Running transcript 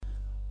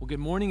Well, good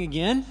morning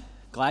again.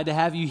 Glad to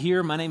have you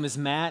here. My name is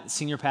Matt,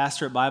 Senior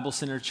Pastor at Bible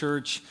Center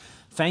Church.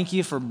 Thank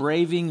you for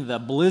braving the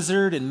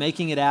blizzard and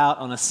making it out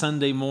on a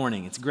Sunday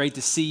morning. It's great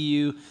to see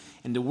you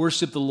and to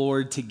worship the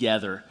Lord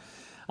together.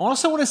 I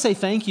also want to say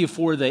thank you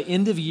for the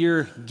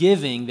end-of-year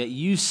giving that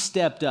you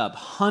stepped up.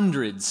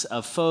 Hundreds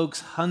of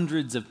folks,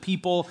 hundreds of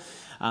people,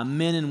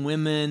 men and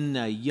women,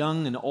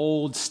 young and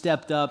old,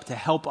 stepped up to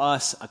help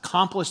us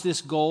accomplish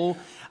this goal.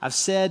 I've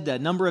said a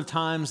number of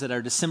times that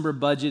our December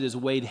budget is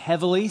weighed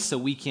heavily so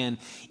we can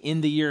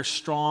end the year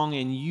strong,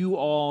 and you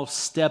all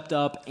stepped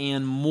up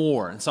and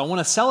more. And so I want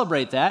to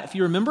celebrate that. If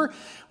you remember,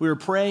 we were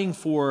praying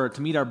to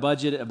meet our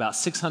budget at about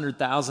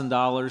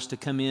 $600,000 to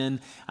come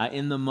in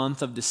the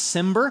month of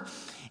December.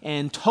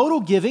 And total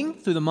giving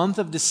through the month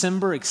of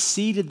December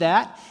exceeded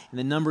that. And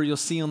the number you'll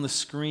see on the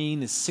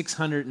screen is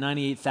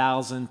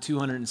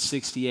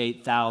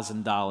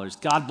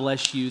 $698,268,000. God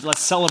bless you.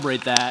 Let's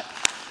celebrate that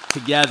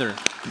together.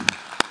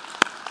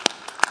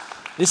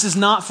 This is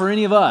not for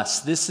any of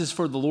us. This is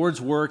for the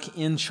Lord's work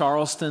in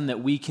Charleston,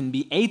 that we can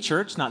be a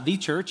church, not the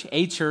church,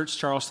 a church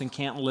Charleston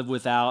can't live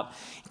without,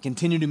 and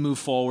continue to move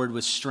forward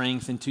with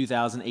strength in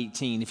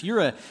 2018. If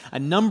you're a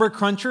number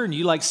cruncher and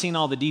you like seeing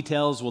all the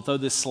details, we'll throw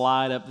this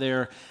slide up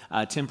there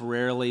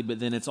temporarily, but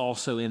then it's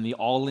also in the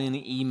all-in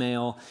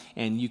email,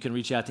 and you can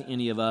reach out to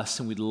any of us,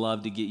 and we'd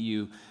love to get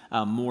you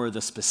more of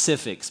the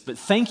specifics. But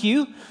thank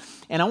you.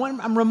 And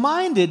I'm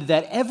reminded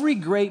that every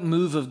great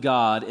move of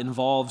God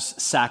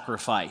involves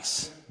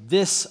sacrifice.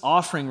 This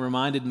offering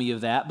reminded me of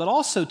that, but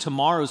also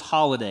tomorrow's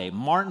holiday,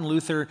 Martin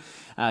Luther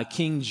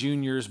King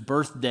Jr.'s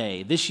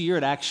birthday. This year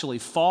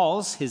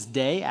his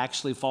day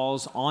actually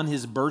falls on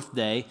his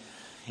birthday.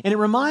 And it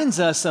reminds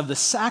us of the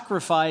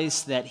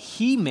sacrifice that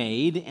he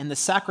made and the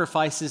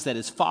sacrifices that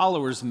his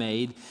followers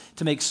made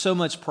to make so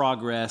much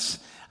progress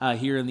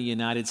here in the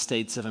United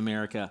States of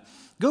America.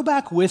 Go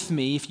back with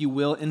me, if you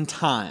will, in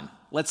time.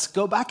 Let's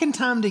go back in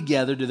time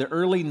together to the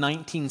early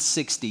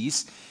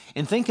 1960s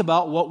and think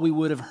about what we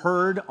would have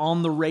heard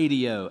on the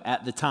radio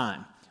at the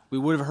time. We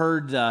would have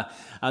heard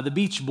the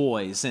Beach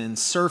Boys and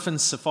Surfin'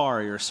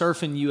 Safari or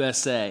Surfin'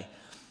 USA.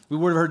 We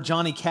would have heard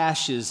Johnny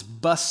Cash's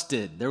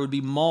Busted. There would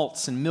be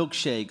malts and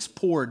milkshakes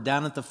poured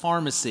down at the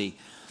pharmacy.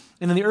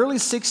 And in the early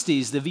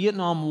 60s, the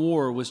Vietnam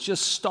War was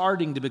just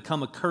starting to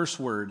become a curse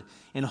word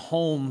in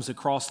homes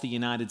across the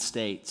United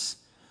States.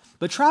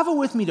 But travel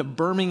with me to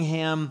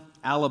Birmingham,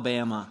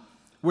 Alabama,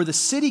 where the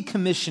city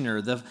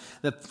commissioner, the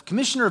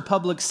commissioner of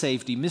public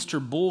safety, Mr.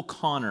 Bull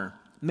Connor,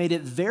 made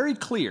it very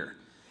clear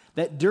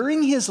that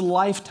during his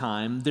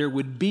lifetime there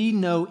would be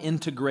no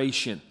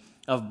integration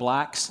of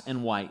blacks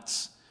and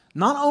whites.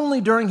 Not only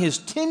during his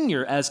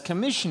tenure as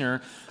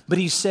commissioner, but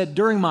he said,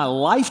 during my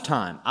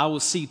lifetime, I will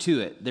see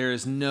to it there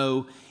is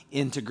no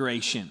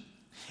integration.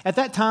 At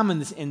that time,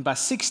 and by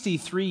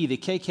 63, the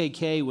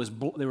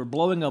KKK they were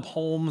blowing up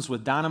homes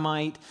with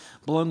dynamite,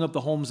 blowing up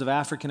the homes of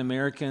African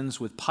Americans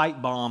with pipe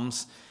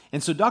bombs.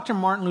 And so Dr.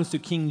 Martin Luther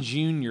King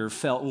Jr.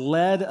 felt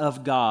led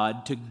of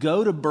God to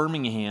go to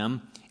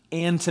Birmingham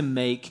and to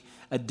make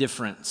a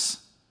difference.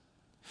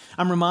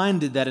 I'm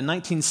reminded that in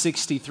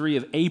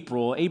 1963,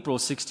 April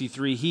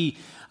 63, he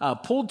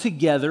pulled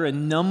together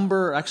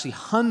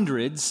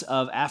hundreds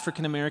of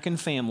African American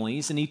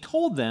families, and he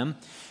told them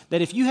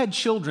that if you had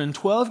children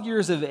 12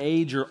 years of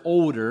age or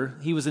older,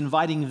 he was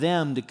inviting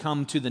them to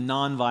come to the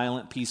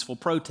nonviolent, peaceful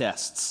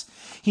protests.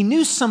 He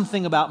knew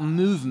something about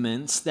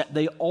movements, that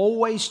they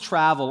always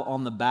travel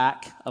on the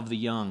back of the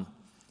young.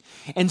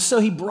 And so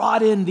he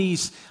brought in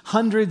these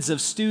hundreds of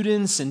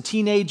students and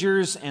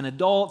teenagers and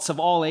adults of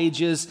all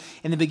ages,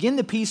 and they began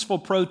the peaceful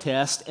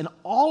protest, and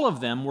all of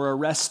them were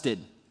arrested,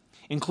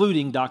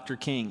 including Dr.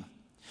 King.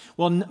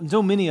 Well,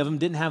 so many of them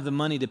didn't have the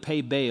money to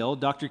pay bail.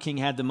 Dr. King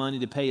had the money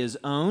to pay his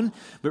own,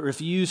 but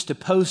refused to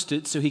post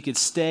it so he could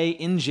stay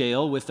in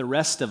jail with the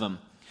rest of them.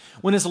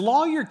 When his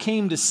lawyer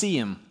came to see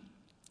him,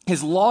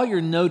 his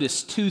lawyer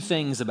noticed two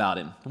things about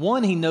him.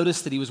 One, he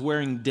noticed that he was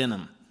wearing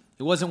denim.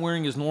 He wasn't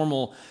wearing his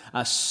normal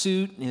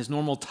suit and his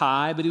normal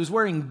tie, but he was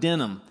wearing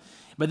denim.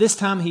 By this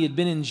time, he had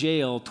been in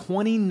jail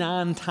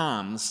 29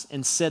 times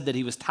and said that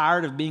he was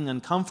tired of being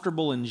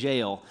uncomfortable in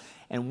jail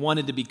and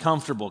wanted to be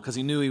comfortable because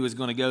he knew he was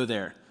going to go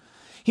there.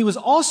 He was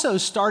also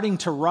starting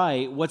to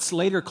write what's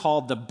later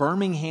called the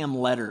Birmingham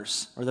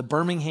Letters, or the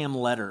Birmingham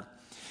Letter.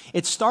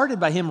 It started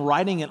by him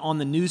writing it on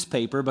the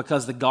newspaper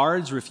because the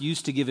guards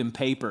refused to give him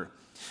paper.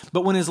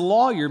 But when his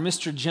lawyer,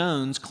 Mr.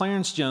 Jones,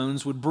 Clarence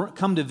Jones, would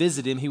come to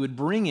visit him, he would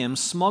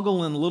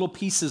smuggle in little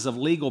pieces of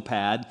legal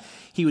pad.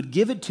 He would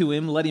give it to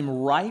him, let him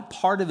write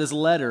part of his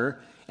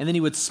letter, and then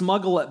he would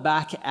smuggle it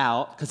back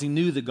out because he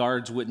knew the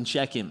guards wouldn't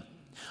check him.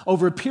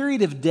 Over a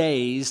period of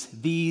days,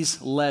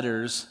 these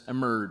letters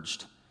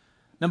emerged.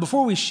 Now,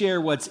 before we share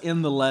what's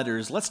in the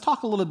letters, let's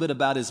talk a little bit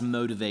about his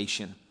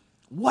motivation.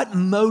 What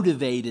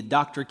motivated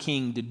Dr.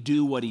 King to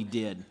do what he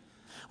did?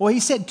 Well,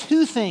 he said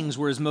two things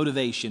were his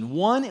motivation.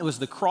 One, it was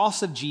the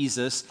cross of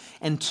Jesus,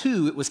 and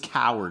two, it was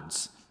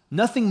cowards.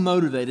 Nothing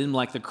motivated him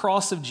like the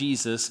cross of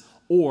Jesus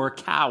or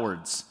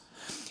cowards.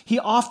 He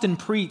often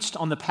preached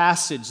on the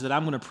passage that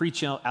I'm going to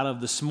preach out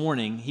of this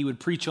morning. He would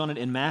preach on it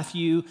in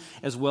Matthew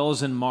as well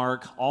as in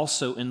Mark,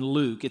 also in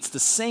Luke. It's the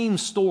same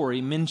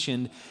story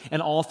mentioned in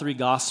all three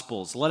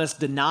Gospels. Let us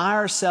deny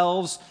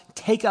ourselves,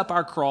 take up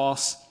our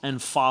cross, and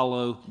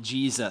follow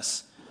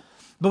Jesus.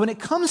 But when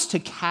it comes to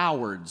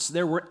cowards,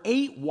 there were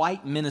 8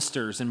 white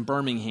ministers in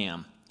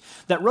Birmingham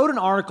that wrote an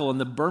article in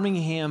the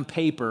Birmingham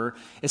paper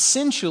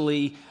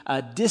essentially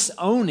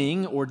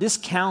disowning or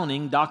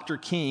discounting Dr.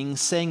 King,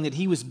 saying that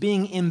he was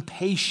being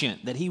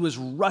impatient, that he was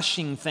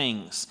rushing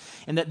things,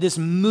 and that this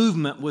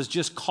movement was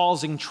just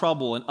causing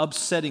trouble and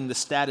upsetting the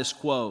status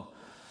quo.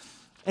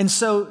 And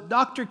so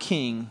Dr.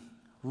 King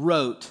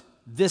wrote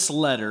this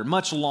letter,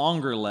 much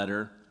longer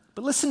letter,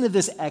 but listen to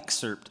this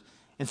excerpt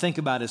and think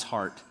about his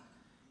heart.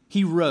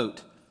 He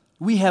wrote,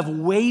 "We have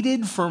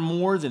waited for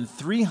more than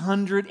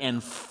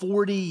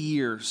 340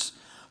 years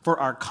for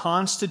our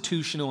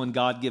constitutional and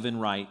God-given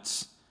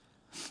rights.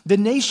 The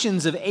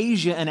nations of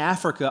Asia and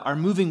Africa are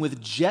moving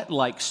with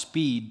jet-like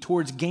speed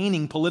towards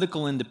gaining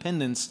political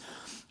independence,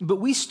 but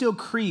we still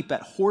creep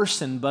at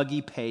horse and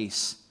buggy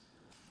pace.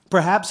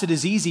 Perhaps it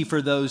is easy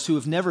for those who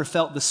have never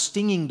felt the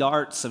stinging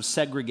darts of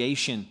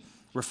segregation,"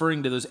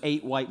 referring to those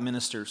 8 white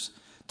ministers,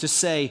 "to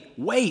say,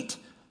 'Wait,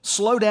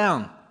 slow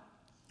down.'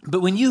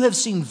 But when you have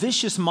seen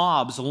vicious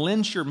mobs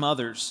lynch your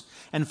mothers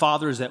and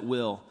fathers at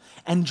will,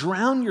 and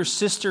drown your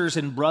sisters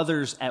and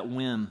brothers at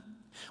whim,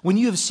 when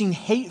you have seen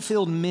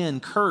hate-filled men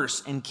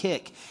curse and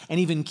kick and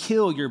even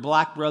kill your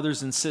black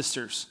brothers and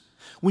sisters,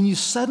 when you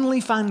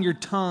suddenly find your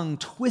tongue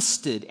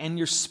twisted and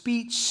your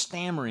speech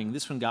stammering,"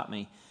 this one got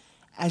me,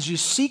 "as you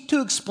seek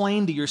to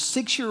explain to your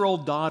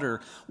 6-year-old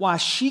daughter why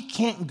she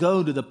can't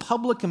go to the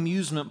public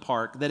amusement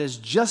park that has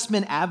just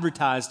been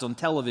advertised on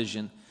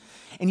television,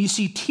 and you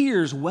see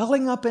tears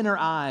welling up in her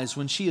eyes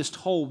when she is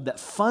told that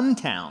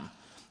Funtown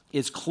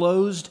is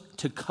closed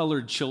to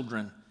colored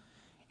children,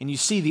 and you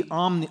see the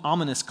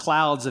ominous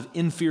clouds of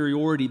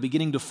inferiority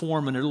beginning to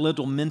form in her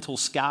little mental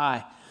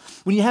sky,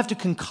 when you have to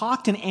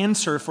concoct an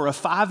answer for a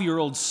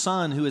 5-year-old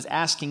son who is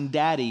asking,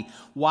 'Daddy,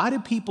 why do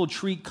people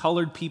treat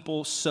colored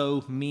people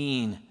so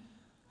mean?'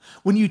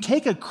 When you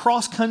take a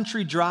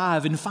cross-country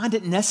drive and find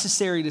it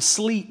necessary to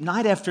sleep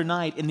night after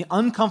night in the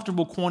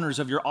uncomfortable corners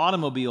of your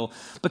automobile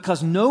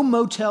because no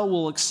motel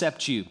will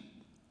accept you.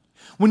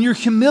 When you're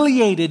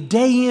humiliated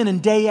day in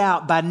and day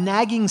out by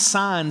nagging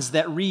signs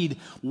that read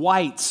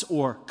whites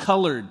or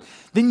colored,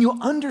 then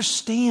you'll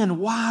understand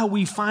why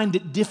we find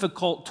it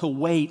difficult to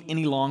wait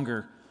any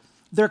longer.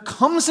 There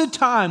comes a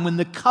time when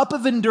the cup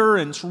of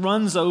endurance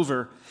runs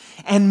over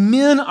and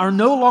men are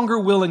no longer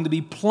willing to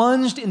be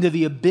plunged into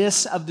the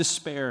abyss of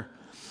despair.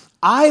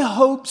 I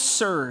hope,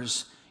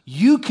 sirs,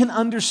 you can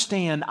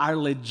understand our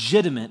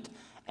legitimate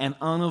and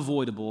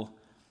unavoidable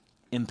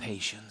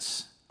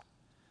impatience."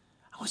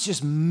 I was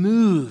just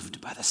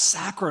moved by the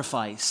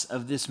sacrifice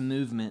of this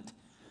movement.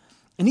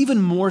 And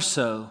even more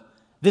so,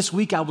 this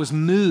week I was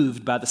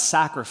moved by the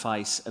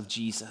sacrifice of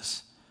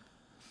Jesus.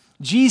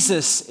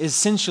 Jesus,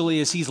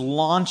 essentially, as he's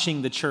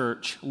launching the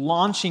church,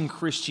 launching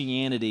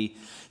Christianity,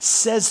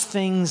 says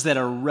things that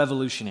are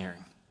revolutionary.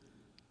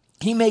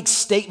 He makes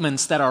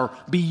statements that are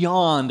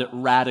beyond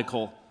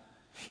radical.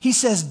 He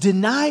says,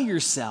 "Deny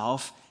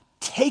yourself,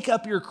 take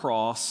up your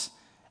cross,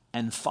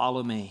 and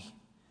follow me."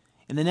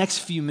 In the next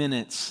few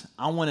minutes,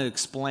 I want to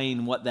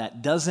explain what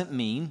that doesn't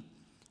mean.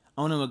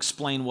 I want to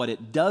explain what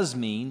it does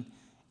mean,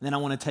 and then I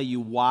want to tell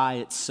you why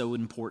it's so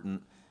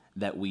important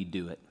that we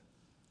do it.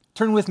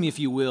 Turn with me, if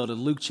you will, to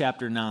Luke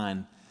chapter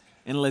 9,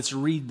 and let's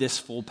read this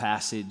full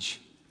passage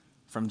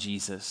from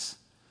Jesus.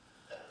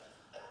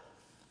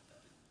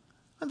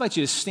 I invite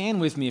you to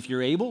stand with me if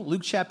you're able.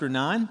 Luke chapter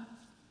 9,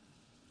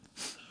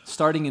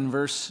 starting in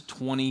verse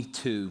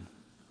 22.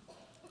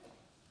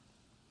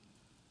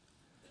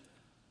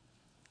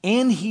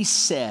 "And he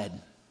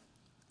said,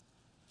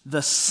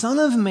 'The Son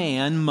of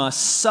Man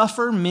must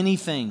suffer many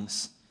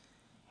things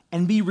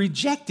and be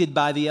rejected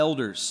by the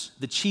elders,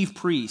 the chief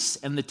priests,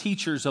 and the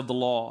teachers of the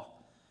law.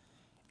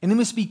 And he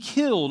must be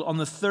killed on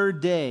the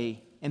 3rd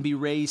day and be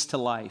raised to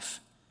life.'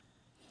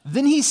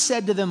 Then he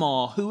said to them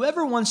all,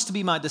 'Whoever wants to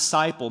be my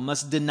disciple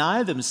must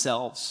deny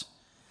themselves,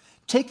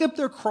 take up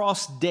their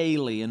cross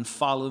daily and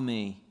follow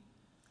me.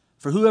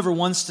 For whoever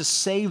wants to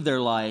save their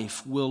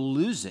life will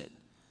lose it.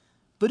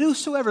 But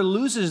whosoever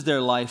loses their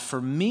life for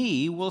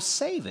me will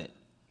save it.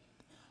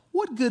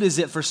 What good is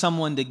it for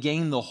someone to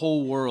gain the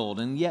whole world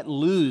and yet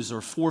lose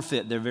or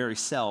forfeit their very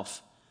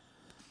self?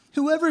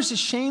 Whoever is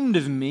ashamed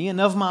of me and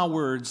of my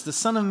words, the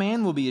Son of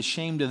Man will be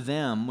ashamed of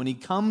them when he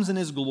comes in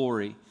his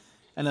glory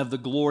and of the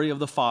glory of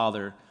the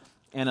Father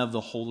and of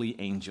the holy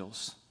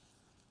angels.'"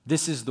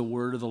 This is the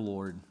word of the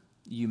Lord.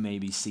 You may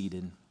be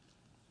seated.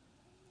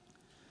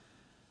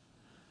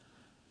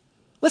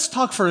 Let's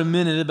talk for a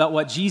minute about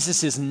what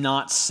Jesus is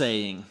not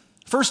saying.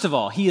 First of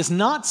all, he is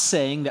not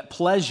saying that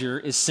pleasure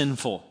is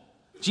sinful.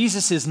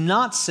 Jesus is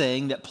not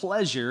saying that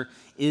pleasure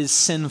is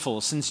sinful.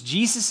 Since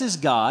Jesus is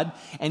God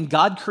and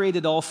God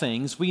created all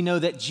things, we know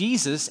that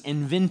Jesus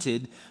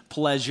invented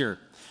pleasure.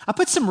 I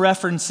put some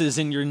references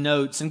in your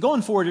notes, and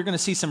going forward, you're going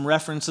to see some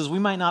references. We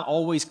might not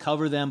always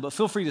cover them, but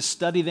feel free to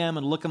study them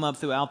and look them up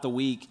throughout the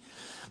week.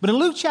 But in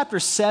Luke chapter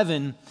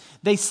 7,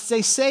 they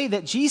say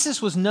that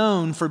Jesus was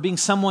known for being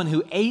someone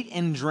who ate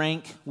and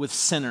drank with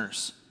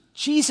sinners.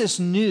 Jesus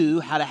knew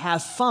how to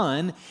have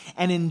fun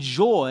and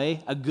enjoy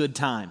a good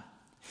time.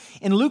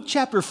 In Luke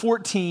chapter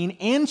 14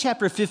 and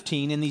chapter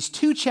 15, in these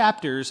two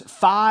chapters,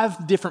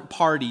 5 different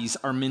parties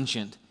are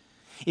mentioned.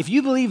 If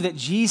you believe that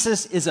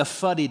Jesus is a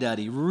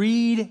fuddy-duddy,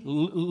 read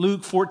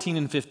Luke 14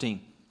 and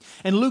 15.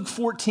 In Luke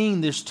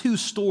 14, there's 2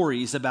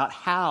 stories about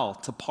how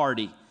to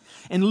party.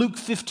 In Luke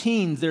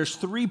 15, there's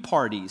 3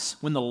 parties: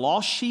 when the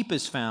lost sheep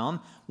is found,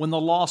 when the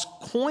lost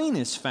coin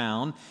is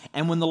found,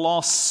 and when the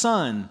lost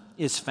son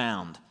is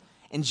found.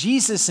 And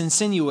Jesus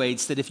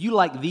insinuates that if you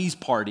like these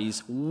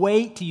parties,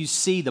 wait till you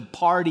see the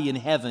party in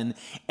heaven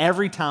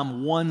every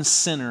time one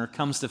sinner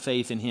comes to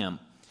faith in him.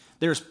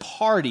 There's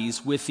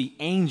parties with the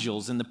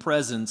angels in the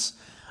presence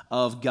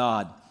of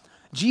God.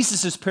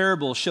 Jesus'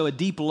 parables show a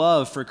deep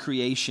love for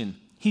creation.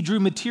 He drew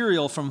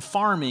material from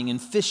farming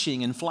and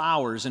fishing and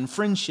flowers and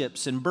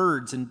friendships and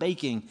birds and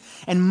baking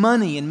and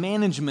money and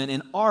management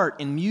and art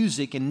and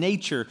music and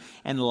nature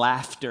and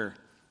laughter.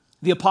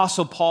 The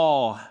Apostle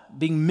Paul,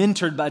 being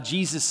mentored by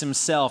Jesus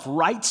himself,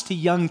 writes to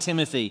young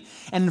Timothy.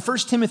 And in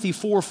 1 Timothy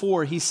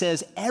 4:4, he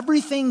says,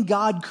 "Everything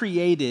God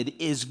created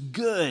is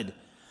good,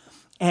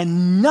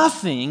 and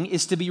nothing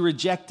is to be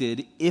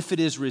rejected if it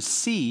is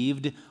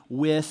received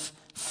with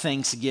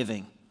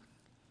thanksgiving."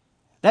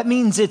 That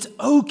means it's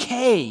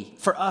okay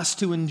for us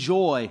to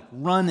enjoy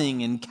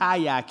running and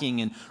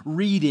kayaking and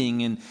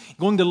reading and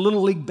going to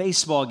Little League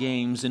baseball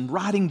games and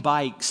riding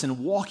bikes and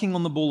walking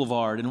on the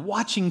boulevard and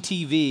watching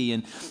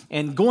TV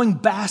and going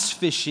bass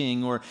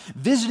fishing or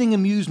visiting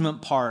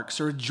amusement parks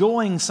or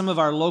enjoying some of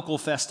our local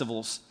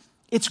festivals.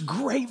 It's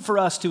great for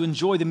us to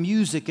enjoy the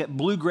music at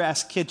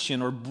Bluegrass Kitchen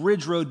or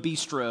Bridge Road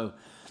Bistro.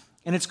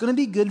 And it's going to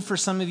be good for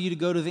some of you to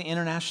go to the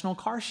International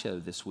Car Show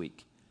this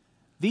week.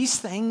 These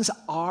things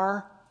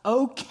are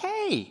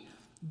okay.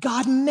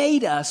 God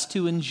made us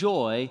to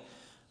enjoy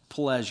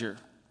pleasure.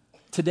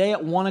 Today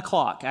at 1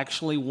 o'clock,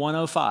 actually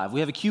 1:05, we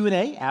have a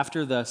Q&A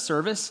after the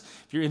service.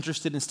 If you're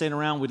interested in staying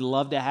around, we'd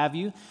love to have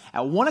you.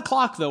 At 1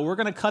 o'clock, though, we're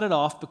going to cut it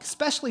off, because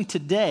especially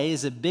today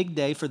is a big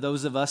day for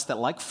those of us that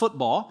like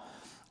football.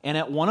 And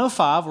at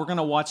 1:05, we're going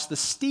to watch the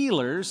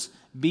Steelers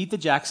beat the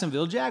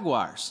Jacksonville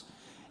Jaguars.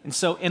 And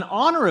so in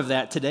honor of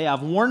that today,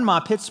 I've worn my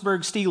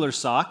Pittsburgh Steelers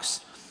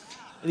socks.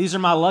 These are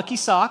my lucky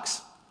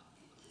socks.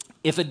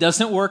 If it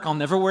doesn't work, I'll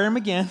never wear them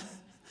again.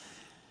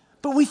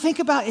 But we think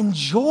about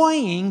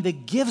enjoying the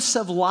gifts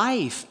of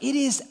life. It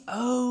is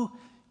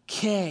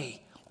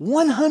okay.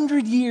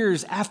 100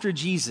 years after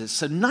Jesus,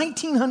 so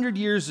 1900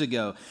 years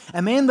ago,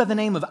 a man by the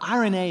name of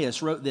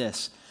Irenaeus wrote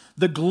this: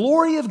 "The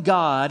glory of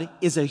God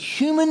is a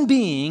human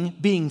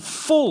being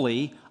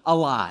fully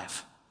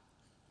alive."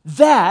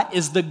 That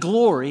is the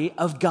glory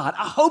of God.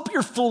 I hope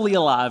you're fully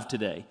alive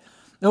today.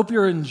 I hope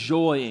you're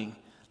enjoying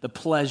the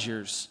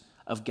pleasures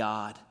of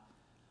God.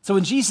 So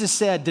when Jesus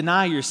said,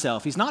 deny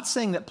yourself, he's not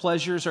saying that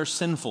pleasures are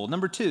sinful.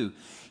 Number 2,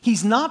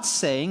 he's not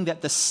saying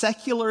that the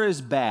secular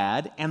is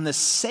bad and the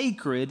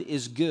sacred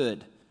is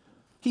good.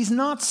 He's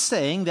not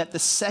saying that the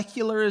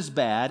secular is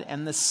bad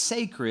and the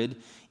sacred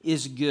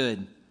is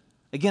good.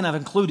 Again, I've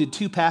included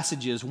 2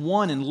 passages,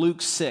 one in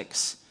Luke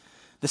 6.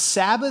 The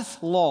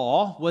Sabbath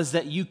law was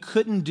that you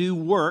couldn't do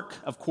work,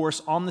 of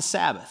course, on the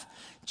Sabbath.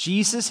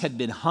 Jesus had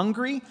been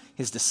hungry,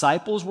 his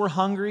disciples were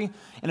hungry,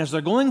 and as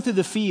they're going through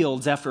the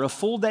fields after a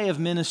full day of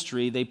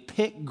ministry, they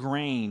pick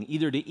grain,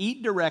 either to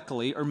eat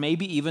directly or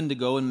maybe even to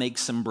go and make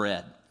some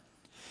bread.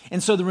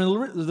 And so the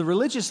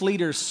religious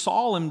leaders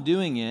saw him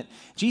doing it.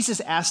 Jesus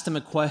asked him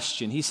a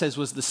question. He says,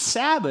 was the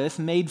Sabbath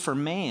made for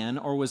man,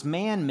 or was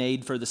man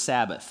made for the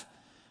Sabbath?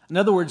 In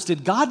other words,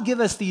 did God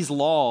give us these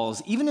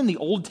laws, even in the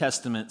Old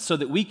Testament, so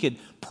that we could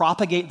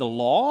propagate the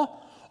law?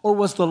 Or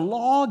was the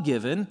law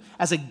given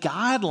as a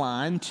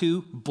guideline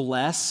to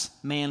bless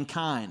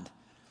mankind?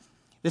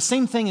 The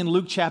same thing in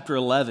Luke chapter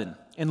 11.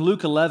 In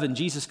Luke 11,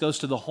 Jesus goes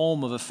to the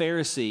home of a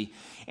Pharisee,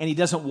 and he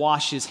doesn't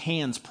wash his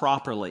hands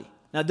properly.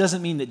 Now, it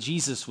doesn't mean that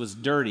Jesus was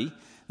dirty.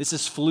 This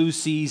is flu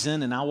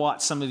season, and I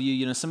watch some of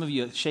you, some of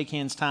you at shake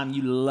hands time,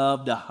 you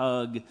love to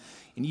hug,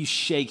 and you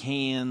shake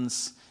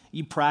hands.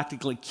 You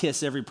practically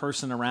kiss every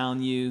person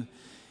around you.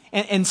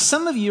 And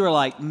some of you are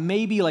like,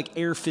 maybe like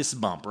air fist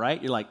bump,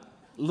 right? You're like,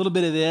 a little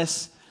bit of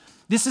this.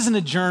 This isn't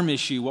a germ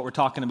issue, what we're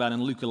talking about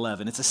in Luke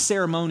 11. It's a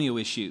ceremonial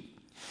issue.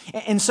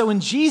 And so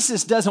when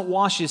Jesus doesn't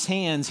wash his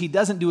hands, he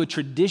doesn't do a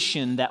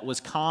tradition that was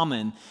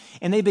common.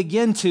 And they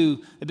begin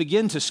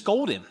to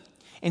scold him.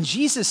 And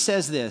Jesus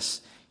says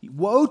this,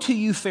 woe to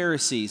you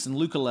Pharisees, in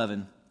Luke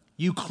 11.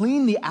 You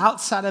clean the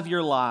outside of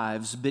your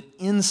lives, but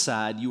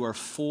inside you are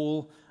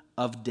full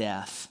of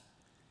death.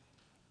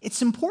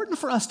 It's important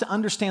for us to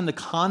understand the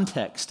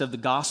context of the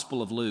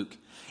Gospel of Luke.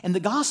 In the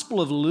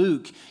Gospel of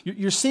Luke,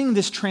 you're seeing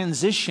this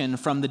transition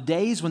from the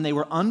days when they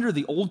were under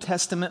the Old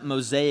Testament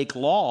Mosaic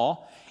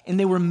law, and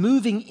they were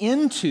moving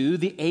into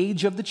the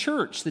age of the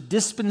church, the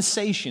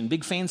dispensation,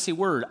 big fancy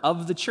word,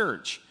 of the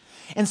church.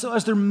 And so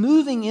as they're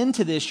moving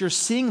into this, you're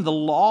seeing the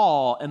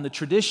law and the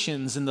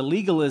traditions and the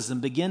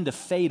legalism begin to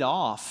fade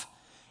off.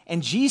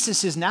 And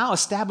Jesus is now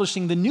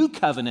establishing the new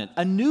covenant,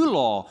 a new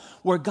law,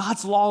 where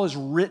God's law is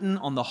written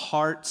on the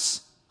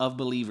hearts of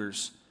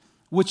believers,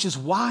 which is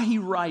why he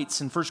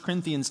writes in 1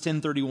 Corinthians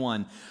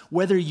 10:31,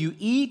 whether you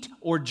eat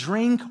or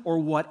drink or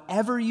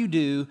whatever you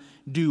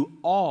do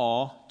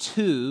all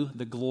to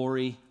the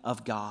glory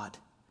of God.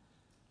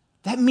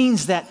 That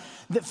means that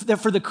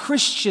for the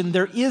Christian,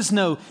 there is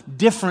no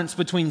difference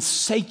between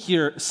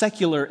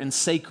secular and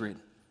sacred.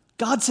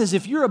 God says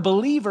if you're a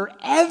believer,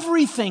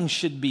 everything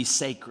should be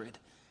sacred.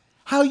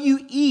 How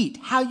you eat,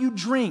 how you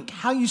drink,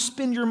 how you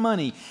spend your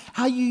money,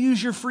 how you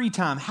use your free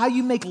time, how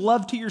you make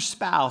love to your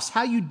spouse,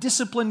 how you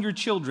discipline your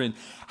children,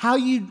 how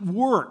you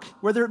work,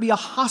 whether it be a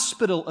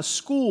hospital, a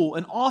school,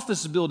 an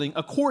office building,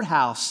 a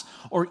courthouse,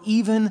 or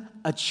even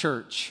a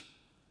church.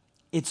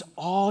 It's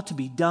all to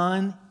be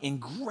done in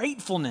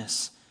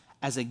gratefulness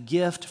as a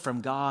gift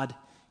from God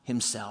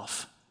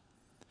himself.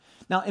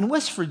 Now, in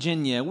West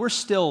Virginia, we're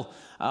still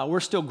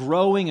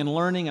growing and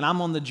learning, and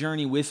I'm on the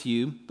journey with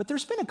you. But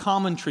there's been a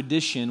common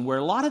tradition where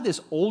a lot of this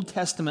Old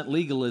Testament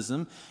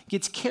legalism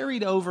gets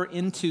carried over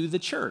into the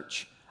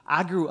church.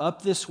 I grew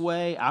up this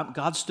way.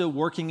 God's still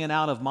working it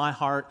out of my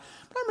heart.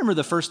 But I remember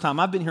the first time,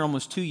 I've been here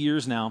almost 2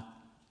 years now,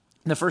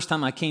 the first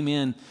time I came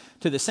in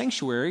to the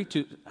sanctuary,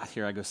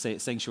 here I go say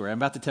it, sanctuary. I'm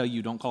about to tell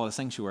you, don't call it a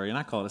sanctuary, and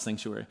I call it a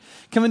sanctuary.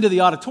 Come into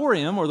the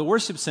auditorium or the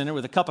worship center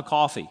with a cup of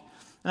coffee.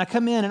 And I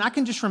come in, and I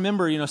can just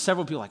remember,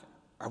 several people like,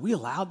 are we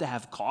allowed to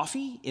have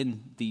coffee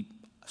in the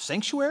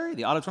sanctuary?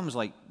 The auditorium was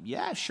like,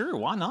 yeah, sure,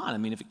 why not? I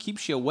mean, if it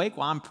keeps you awake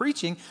while I'm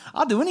preaching,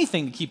 I'll do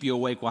anything to keep you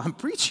awake while I'm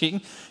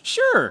preaching,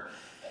 sure.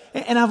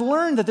 And I've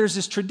learned that there's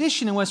this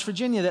tradition in West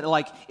Virginia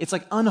that it's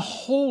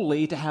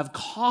unholy to have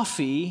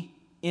coffee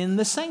in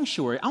the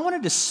sanctuary. I want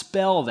to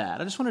dispel that.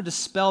 I just want to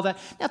dispel that.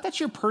 Now, if that's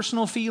your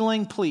personal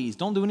feeling, please,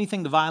 don't do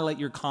anything to violate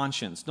your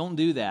conscience. Don't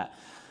do that.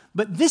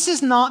 But this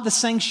is not the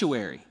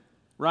sanctuary,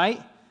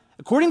 right?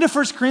 According to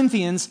 1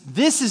 Corinthians,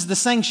 this is the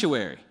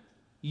sanctuary.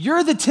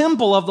 You're the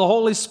temple of the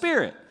Holy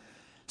Spirit.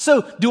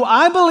 So, do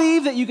I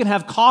believe that you can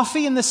have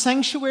coffee in the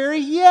sanctuary?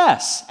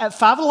 Yes. At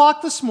 5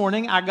 o'clock this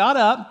morning, I got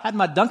up, had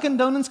my Dunkin'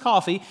 Donuts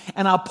coffee,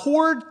 and I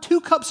poured 2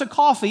 cups of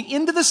coffee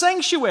into the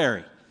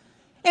sanctuary.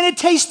 And it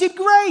tasted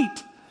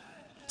great.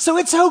 So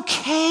it's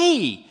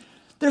okay.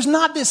 There's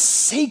not this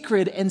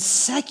sacred and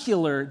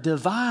secular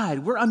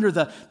divide. We're under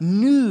the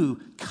new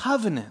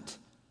covenant.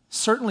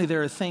 Certainly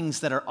there are things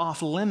that are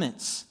off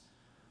limits.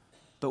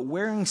 But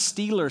wearing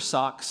Steeler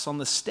socks on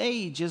the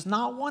stage is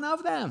not one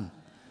of them.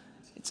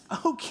 It's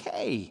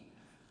okay.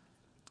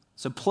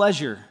 So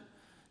pleasure,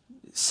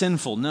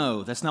 sinful.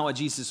 No, that's not what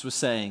Jesus was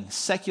saying.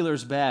 Secular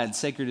is bad,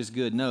 sacred is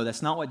good. No,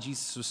 that's not what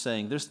Jesus was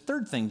saying. There's a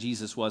third thing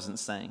Jesus wasn't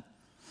saying.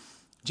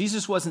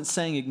 Jesus wasn't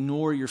saying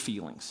ignore your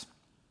feelings.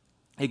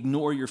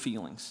 Ignore your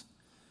feelings.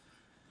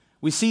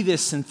 We see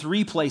this in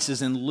 3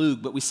 places in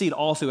Luke, but we see it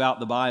all throughout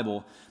the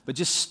Bible. But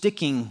just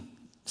sticking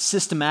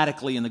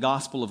systematically in the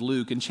Gospel of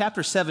Luke. In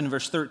chapter 7,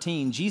 verse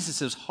 13,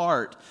 Jesus'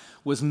 heart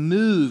was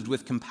moved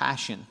with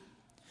compassion.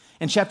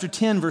 In chapter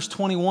 10, verse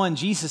 21,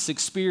 Jesus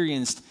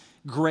experienced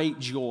great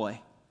joy.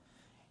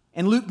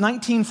 In Luke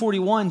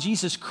 19:41,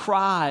 Jesus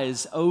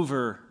cries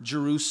over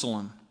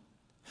Jerusalem.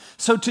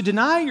 So to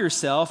deny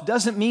yourself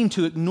doesn't mean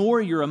to ignore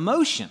your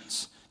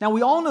emotions. Now,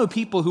 we all know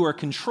people who are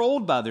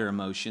controlled by their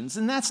emotions,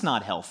 and that's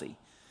not healthy.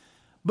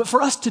 But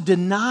for us to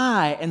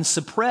deny and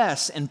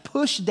suppress and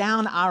push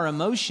down our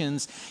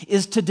emotions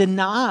is to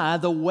deny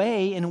the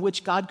way in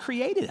which God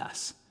created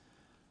us.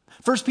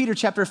 1 Peter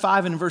chapter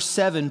 5 and verse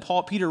 7,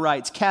 Peter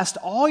writes, cast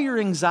all your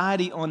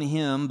anxiety on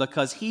him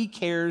because he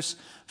cares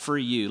for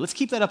you. Let's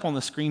keep that up on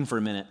the screen for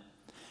a minute.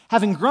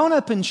 Having grown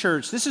up in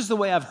church, this is the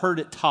way I've heard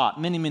it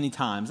taught many, many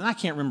times. And I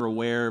can't remember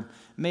where. It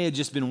may have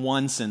just been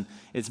once, and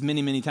it's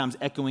many, many times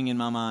echoing in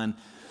my mind.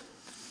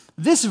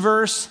 This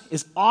verse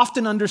is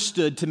often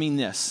understood to mean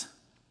this.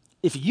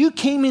 If you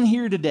came in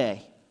here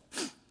today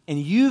and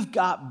you've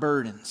got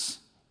burdens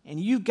and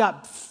you're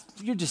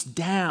just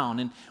down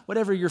and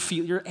whatever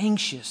you're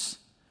anxious,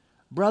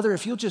 brother,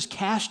 if you'll just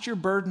cast your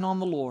burden on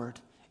the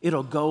Lord,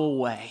 it'll go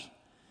away.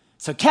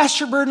 So cast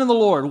your burden on the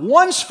Lord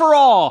once for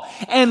all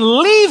and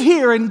leave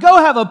here and go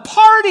have a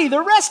party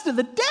the rest of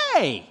the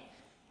day.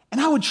 And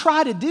I would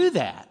try to do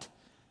that.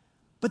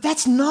 But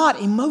that's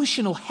not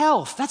emotional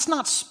health. That's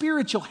not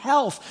spiritual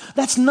health.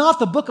 That's not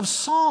the book of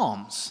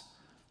Psalms.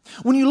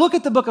 When you look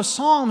at the book of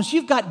Psalms,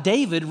 you've got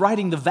David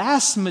writing the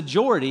vast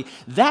majority.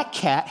 That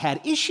cat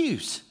had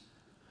issues.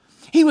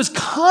 He was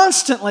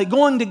constantly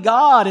going to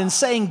God and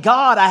saying,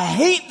 God, I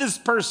hate this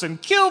person.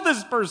 Kill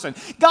this person.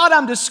 God,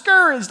 I'm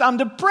discouraged. I'm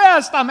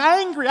depressed. I'm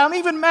angry. I'm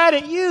even mad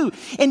at you.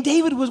 And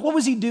David what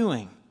was he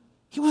doing?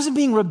 He wasn't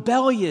being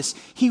rebellious.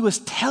 He was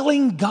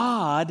telling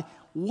God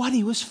what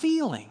he was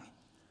feeling.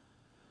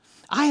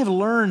 I have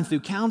learned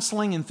through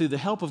counseling and through the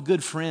help of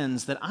good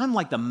friends that I'm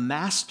like the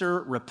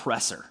master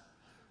repressor,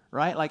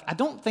 right? Like, I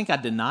don't think I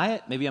deny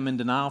it. Maybe I'm in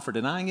denial for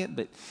denying it,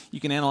 but you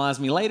can analyze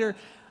me later.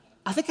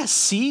 I think I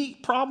see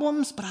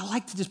problems, but I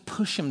like to just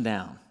push them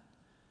down.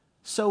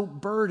 So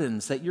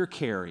burdens that you're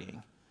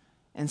carrying,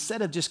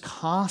 instead of just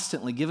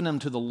constantly giving them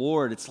to the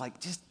Lord, it's like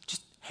just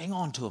hang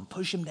on to them,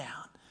 push them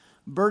down.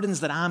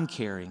 Burdens that I'm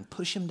carrying,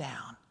 push them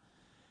down.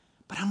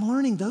 But I'm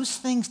learning those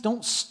things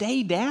don't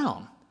stay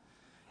down.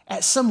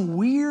 At some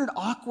weird,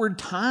 awkward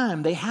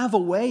time, they have a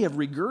way of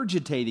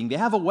regurgitating. They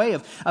have a way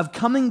of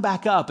coming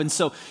back up. And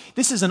so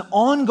this is an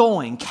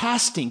ongoing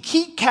casting.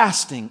 Keep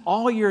casting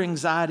all your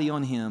anxiety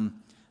on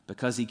him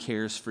because he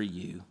cares for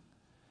you.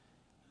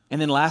 And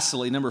then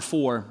lastly, number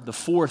 4, the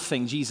fourth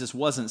thing Jesus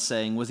wasn't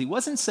saying was he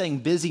wasn't saying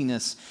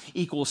busyness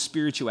equals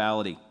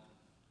spirituality.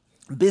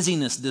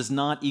 Busyness does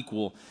not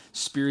equal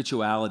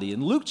spirituality.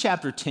 In Luke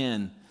chapter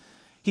 10,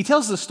 he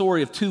tells the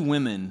story of two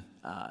women,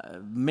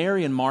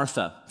 Mary and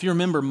Martha. If you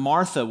remember,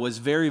 Martha was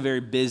very,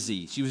 very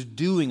busy. She was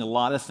doing a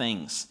lot of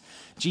things.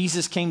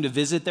 Jesus came to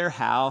visit their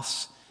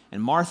house,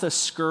 and Martha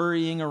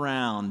scurrying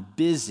around,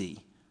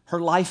 busy.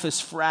 Her life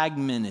is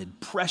fragmented,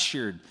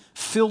 pressured,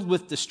 filled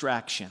with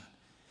distraction.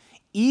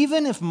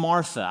 Even if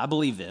Martha, I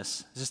believe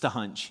this, it's just a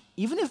hunch,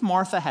 even if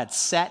Martha had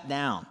sat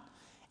down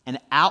and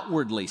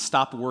outwardly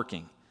stopped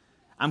working,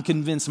 I'm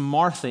convinced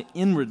Martha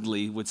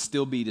inwardly would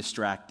still be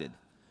distracted.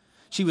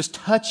 She was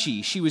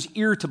touchy, she was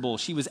irritable,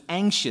 she was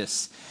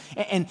anxious.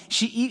 And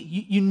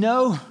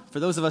for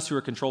those of us who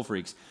are control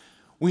freaks,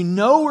 we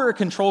know we're a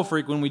control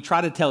freak when we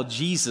try to tell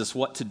Jesus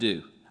what to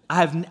do.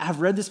 I've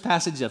read this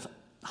passage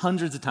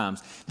hundreds of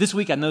times. This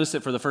week I noticed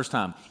it for the first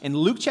time. In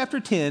Luke chapter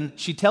 10,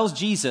 she tells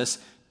Jesus,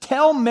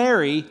 "Tell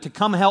Mary to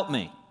come help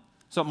me."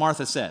 That's what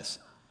Martha says.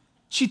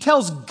 She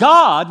tells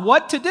God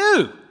what to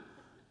do.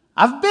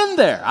 I've been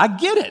there. I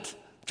get it.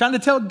 Trying to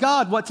tell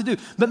God what to do.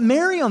 But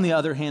Mary, on the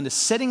other hand, is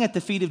sitting at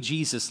the feet of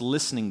Jesus,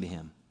 listening to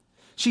him.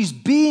 She's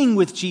being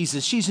with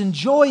Jesus. She's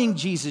enjoying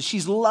Jesus.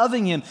 She's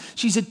loving him.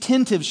 She's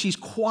attentive. She's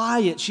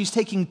quiet. She's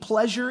taking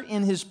pleasure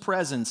in his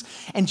presence.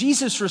 And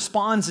Jesus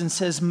responds and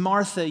says,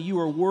 "Martha, you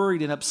are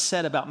worried and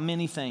upset about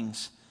many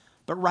things.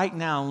 But right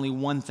now, only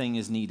one thing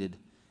is needed.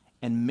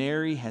 And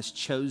Mary has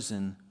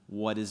chosen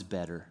what is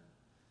better."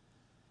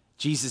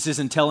 Jesus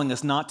isn't telling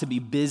us not to be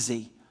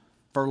busy,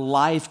 for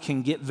life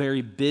can get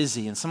very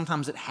busy, and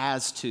sometimes it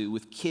has to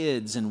with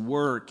kids and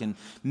work and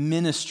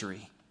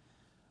ministry.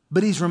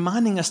 But he's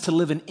reminding us to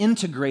live an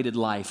integrated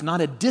life,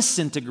 not a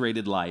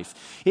disintegrated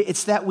life.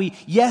 It's that we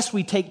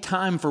take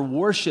time for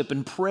worship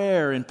and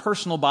prayer and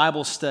personal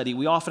Bible study.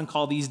 We often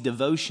call these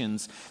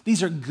devotions.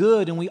 These are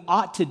good, and we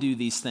ought to do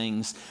these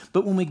things.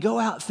 But when we go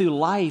out through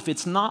life,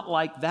 it's not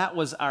like that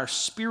was our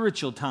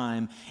spiritual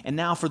time, and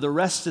now for the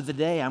rest of the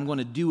day, I'm going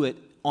to do it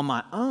on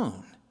my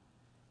own.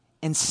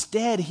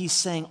 Instead, he's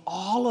saying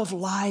all of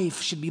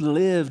life should be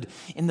lived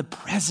in the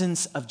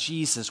presence of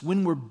Jesus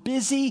when we're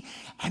busy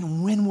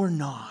and when we're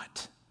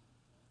not.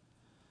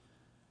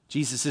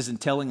 Jesus isn't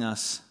telling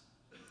us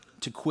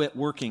to quit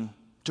working,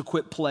 to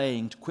quit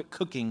playing, to quit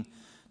cooking,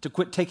 to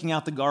quit taking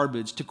out the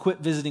garbage, to quit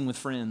visiting with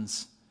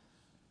friends.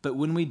 But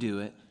when we do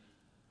it,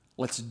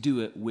 let's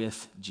do it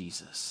with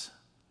Jesus.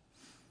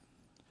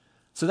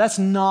 So that's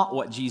not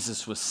what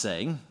Jesus was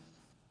saying.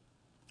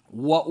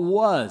 What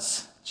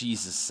was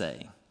Jesus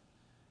saying?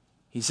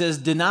 He says,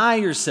 deny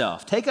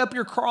yourself, take up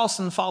your cross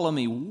and follow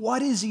me.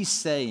 What is he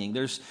saying?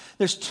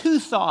 There's two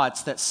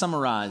thoughts that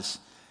summarize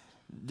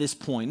this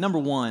point. Number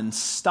one,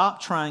 stop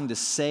trying to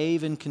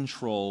save and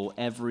control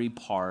every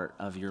part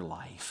of your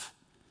life.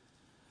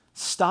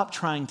 Stop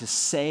trying to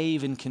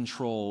save and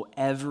control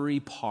every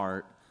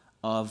part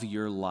of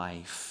your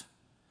life.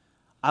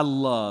 I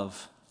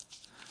love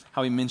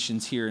how he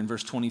mentions here in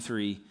verse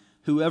 23,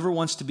 whoever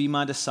wants to be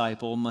my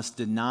disciple must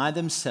deny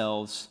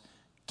themselves,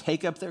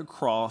 take up their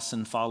cross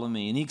and follow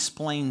me. And he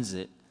explains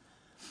it.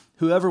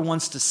 Whoever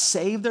wants to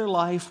save their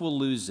life will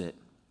lose it,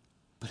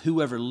 but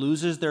whoever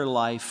loses their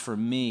life for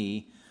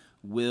me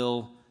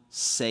will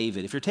save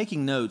it. If you're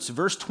taking notes,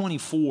 verse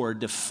 24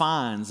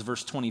 defines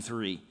verse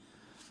 23.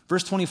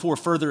 Verse 24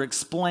 further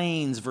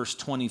explains verse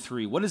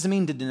 23. What does it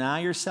mean to deny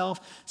yourself?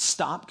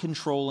 Stop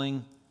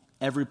controlling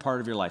every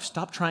part of your life.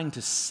 Stop trying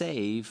to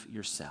save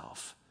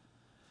yourself.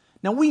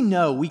 Now, we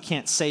know we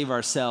can't save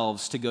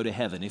ourselves to go to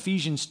heaven.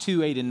 Ephesians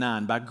 2, 8, and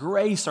 9. By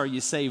grace are you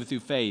saved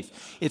through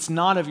faith. It's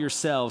not of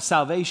yourselves.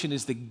 Salvation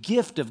is the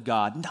gift of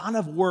God, not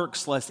of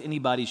works, lest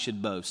anybody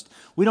should boast.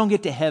 We don't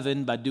get to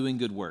heaven by doing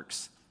good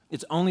works.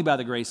 It's only by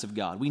the grace of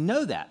God. We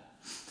know that.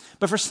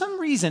 But for some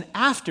reason,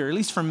 at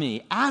least for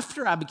me,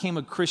 after I became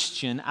a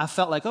Christian, I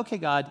felt like, okay,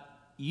 God,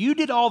 you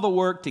did all the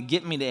work to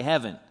get me to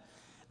heaven.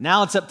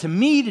 Now it's up to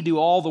me to do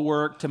all the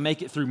work to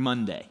make it through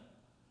Monday.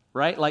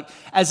 Right? Like,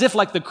 as if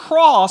like the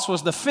cross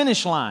was the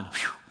finish line.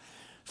 Whew,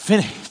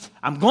 finished.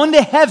 I'm going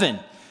to heaven.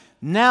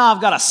 Now I've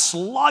got to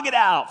slug it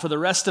out for the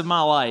rest of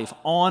my life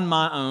on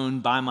my own,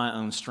 by my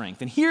own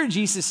strength. And here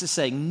Jesus is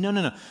saying,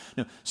 no.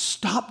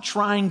 Stop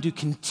trying to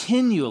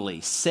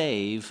continually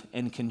save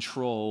and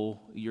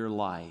control your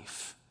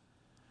life.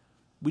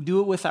 We do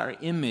it with our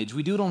image.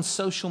 We do it on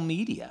social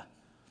media.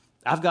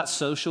 I've got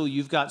social,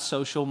 you've got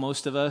social,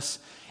 most of us,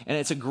 and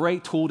it's a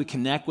great tool to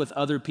connect with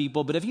other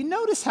people. But have you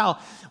noticed how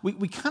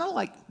we kind of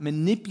like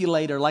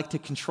manipulate or like to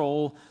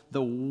control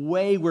the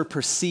way we're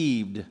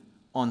perceived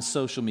on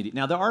social media?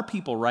 Now, there are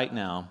people right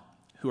now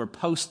who are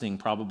posting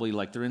probably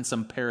like they're in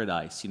some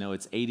paradise.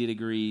 It's 80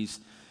 degrees.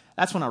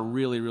 That's when I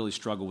really, really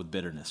struggle with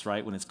bitterness,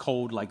 right? When it's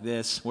cold like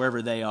this,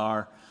 wherever they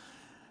are.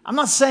 I'm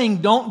not saying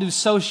don't do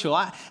social.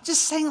 I'm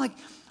just saying, like,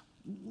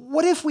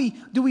 what if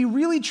do we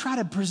really try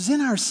to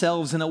present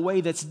ourselves in a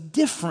way that's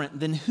different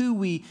than who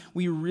we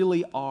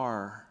really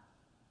are?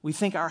 We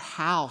think our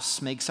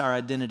house makes our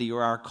identity,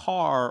 or our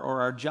car, or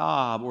our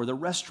job, or the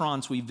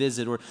restaurants we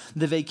visit, or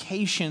the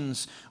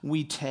vacations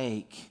we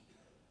take.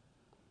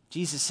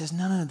 Jesus says,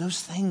 no,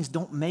 those things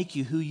don't make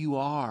you who you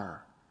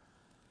are.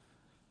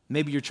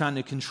 Maybe you're trying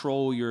to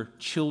control your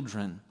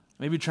children.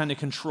 Maybe you're trying to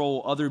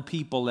control other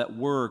people at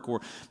work, or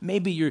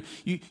maybe you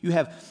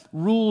have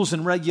rules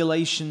and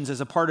regulations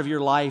as a part of your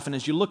life, and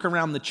as you look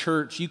around the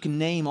church, you can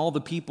name all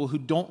the people who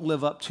don't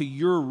live up to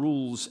your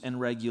rules and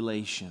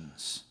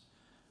regulations.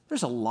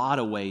 There's a lot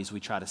of ways we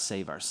try to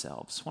save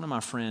ourselves. One of my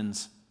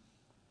friends,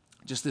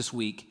 just this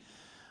week,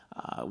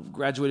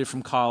 graduated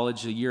from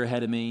college a year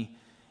ahead of me,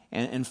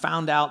 and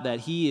found out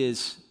that he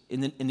is,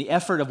 in the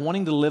effort of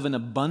wanting to live an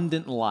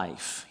abundant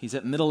life, he's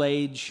at middle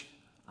age.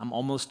 I'm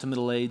almost to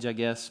middle age, I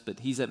guess, but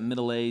he's at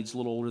middle age, a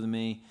little older than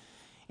me,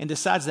 and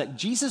decides that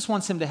Jesus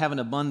wants him to have an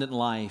abundant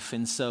life,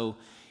 and so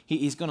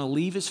he's going to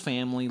leave his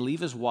family, leave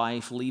his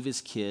wife, leave his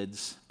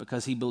kids,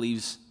 because he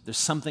believes there's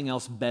something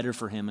else better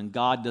for him, and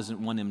God doesn't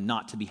want him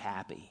not to be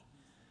happy.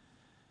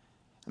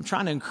 I'm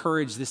trying to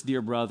encourage this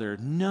dear brother,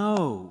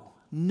 no.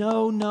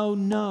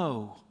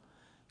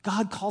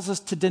 God calls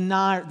us to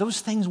deny. Those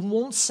things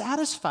won't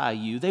satisfy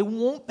you. They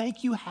won't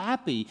make you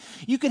happy.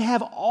 You can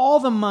have all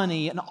the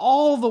money and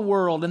all the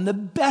world and the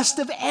best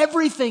of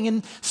everything,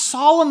 and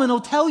Solomon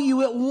will tell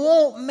you it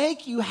won't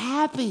make you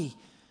happy.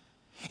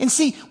 And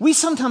see, we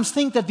sometimes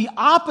think that the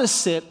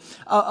opposite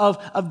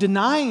of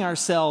denying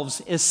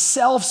ourselves is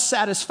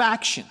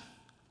self-satisfaction.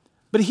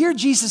 But here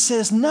Jesus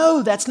says,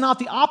 no, that's not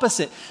the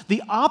opposite.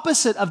 The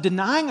opposite of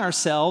denying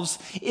ourselves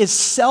is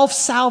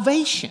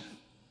self-salvation.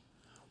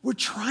 We're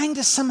trying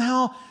to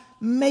somehow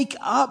make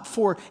up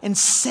for and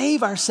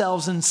save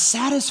ourselves and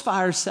satisfy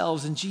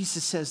ourselves. And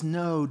Jesus says,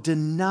 no,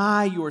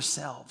 deny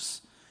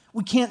yourselves.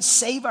 We can't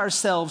save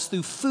ourselves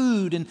through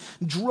food and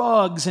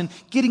drugs and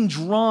getting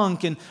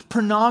drunk and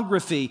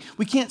pornography.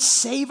 We can't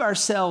save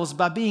ourselves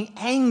by being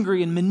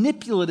angry and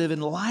manipulative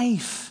in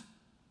life.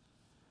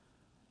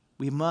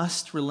 We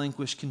must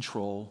relinquish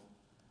control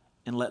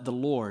and let the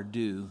Lord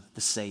do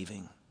the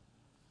saving.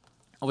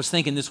 I was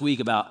thinking this week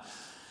about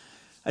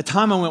a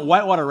time I went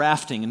whitewater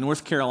rafting in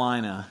North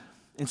Carolina.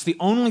 It's the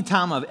only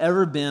time I've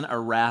ever been a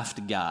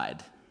raft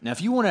guide. Now,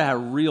 if you want to have a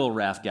real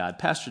raft guide,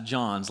 Pastor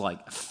John's like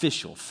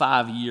official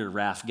 5-year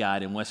raft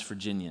guide in West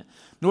Virginia.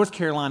 North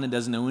Carolina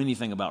doesn't know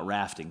anything about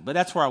rafting, but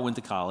that's where I went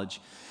to college.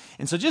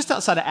 And so just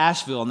outside of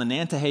Asheville on the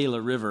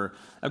Nantahala River,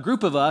 a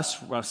group of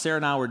us, Sarah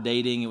and I were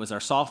dating, it was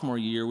our sophomore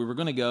year, we were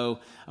going to go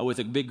with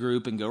a big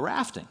group and go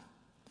rafting.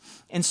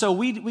 And so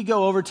we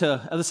go over to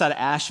the other side of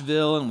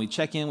Asheville, and we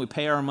check in, we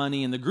pay our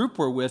money, and the group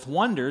we're with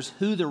wonders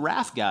who the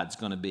raft guide's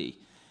going to be.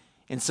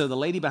 And so the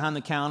lady behind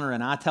the counter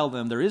and I tell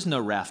them there is no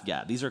raft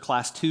guide. These are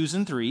class 2s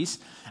and 3s.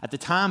 At the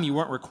time, you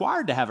weren't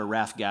required to have a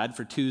raft guide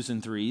for 2s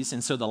and 3s,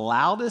 and so the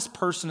loudest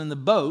person in the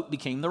boat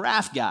became the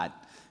raft guide.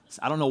 So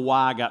I don't know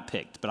why I got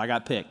picked, but I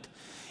got picked.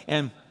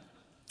 And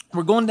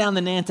we're going down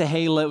the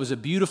Nantahala. It was a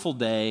beautiful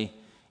day.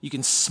 You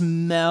can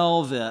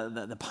smell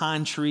the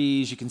pine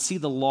trees. You can see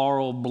the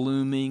laurel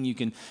blooming. You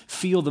can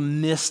feel the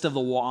mist of the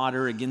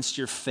water against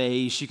your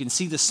face. You can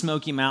see the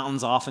Smoky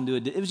Mountains off into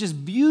it. It was just a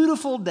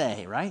beautiful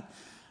day, right?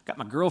 Got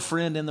my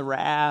girlfriend in the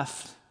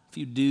raft, a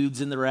few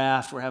dudes in the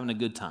raft. We're having a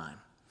good time.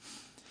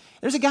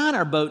 There's a guy in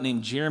our boat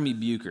named Jeremy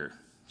Bucher.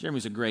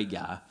 Jeremy's a great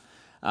guy,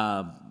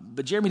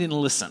 but Jeremy didn't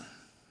listen.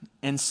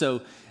 And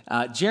so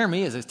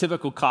Jeremy, as a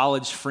typical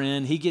college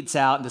friend, he gets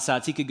out and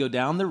decides he could go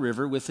down the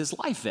river with his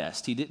life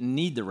vest. He didn't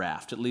need the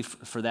raft, at least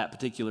for that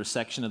particular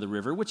section of the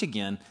river, which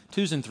again,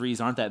 2s and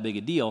 3s aren't that big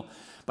a deal.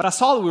 But I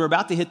saw that we were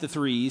about to hit the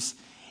 3s,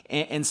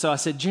 and so I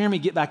said, Jeremy,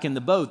 get back in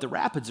the boat. The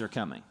rapids are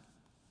coming.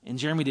 And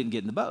Jeremy didn't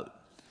get in the boat.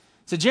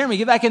 So Jeremy,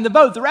 get back in the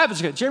boat. The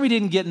rapids are coming. Jeremy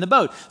didn't get in the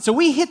boat. So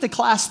we hit the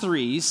class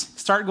 3s,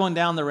 start going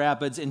down the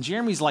rapids, and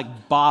Jeremy's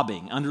like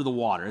bobbing under the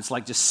water. It's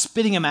like just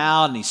spitting him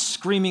out, and he's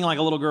screaming like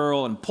a little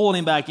girl and pulling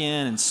him back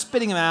in and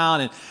spitting him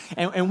out.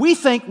 And we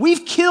think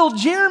we've killed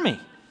Jeremy.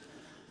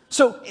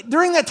 So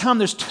during that time,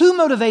 there's 2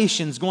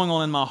 motivations going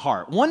on in my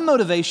heart. One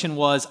motivation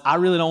was, I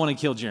really don't want to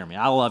kill Jeremy.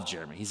 I love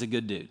Jeremy. He's a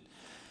good dude.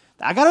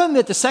 I got to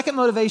admit, the second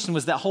motivation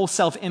was that whole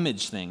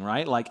self-image thing,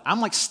 right? Like,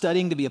 I'm like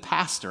studying to be a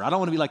pastor. I don't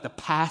want to be like the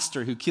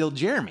pastor who killed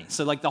Jeremy.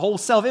 So like the whole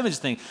self-image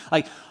thing,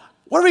 like,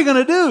 what are we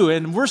going to do?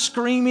 And we're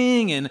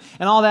screaming and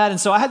all that. And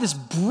so I had this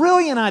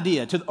brilliant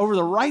idea. Over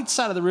the right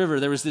side of the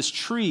river, there was this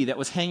tree that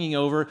was hanging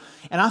over.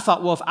 And I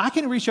thought, well, if I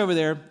can reach over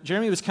there,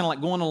 Jeremy was kind of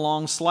like going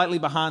along slightly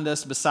behind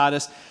us, beside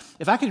us.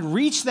 If I could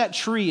reach that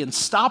tree and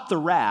stop the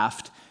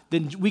raft,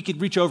 then we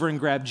could reach over and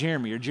grab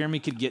Jeremy, or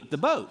Jeremy could get the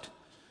boat.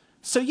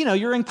 So,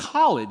 you're in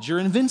college, you're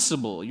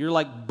invincible, you're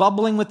like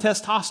bubbling with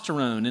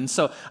testosterone. And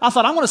so I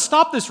thought, I want to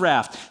stop this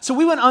raft. So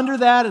we went under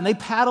that and they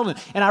paddled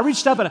and I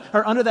reached up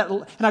under that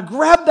and I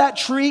grabbed that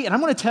tree, and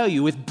I'm going to tell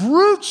you, with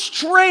brute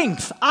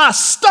strength, I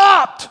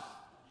stopped.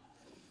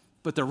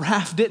 But the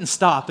raft didn't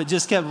stop. It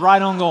just kept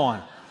right on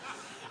going.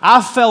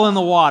 I fell in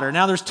the water.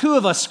 Now there's two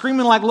of us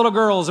screaming like little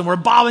girls and we're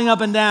bobbing up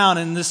and down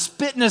and the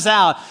spitting us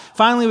out.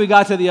 Finally, we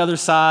got to the other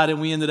side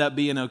and we ended up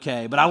being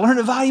okay. But I learned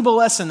a valuable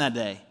lesson that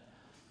day.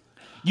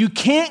 You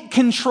can't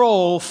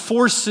control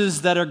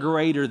forces that are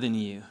greater than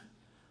you.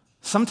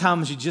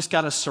 Sometimes you just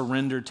got to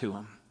surrender to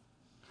them.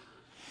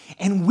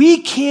 And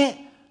we can't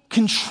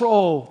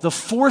control the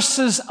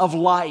forces of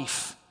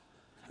life.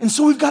 And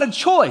so we've got a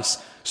choice.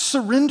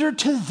 Surrender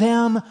to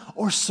them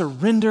or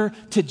surrender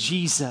to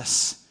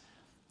Jesus.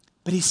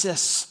 But he says,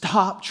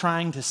 stop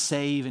trying to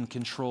save and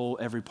control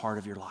every part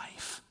of your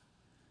life.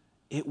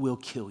 It will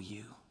kill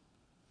you.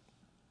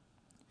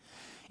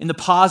 In the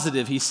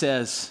positive, he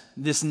says,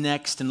 this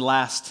next and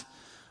last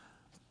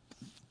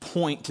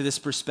point to this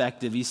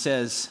perspective, he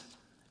says,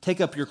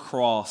 take up your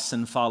cross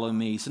and follow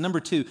me. So number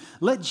 2,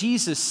 let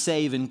Jesus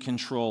save and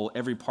control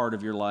every part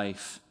of your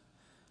life.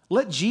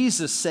 Let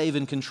Jesus save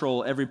and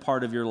control every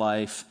part of your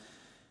life.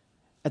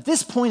 At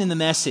this point in the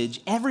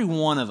message, every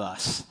one of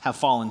us have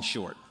fallen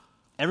short.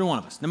 Every one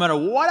of us. No matter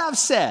what I've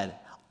said,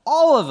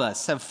 all of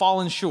us have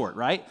fallen short,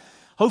 right?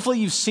 Hopefully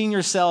you've seen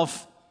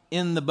yourself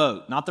in the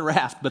boat, not the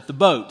raft, but the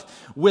boat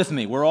with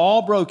me. We're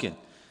all broken.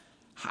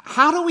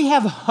 How do we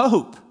have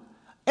hope?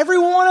 Every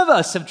one of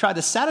us have tried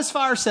to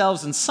satisfy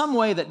ourselves in some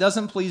way that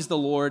doesn't please the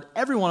Lord.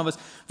 Every one of us.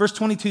 Verse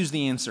 22 is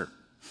the answer.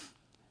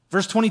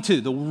 Verse 22,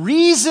 the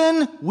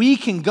reason we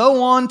can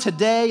go on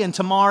today and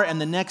tomorrow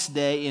and the next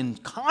day in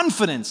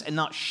confidence and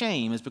not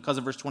shame is because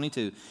of verse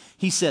 22.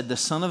 He said, the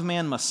Son of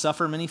Man must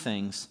suffer many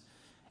things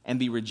and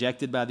be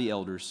rejected by the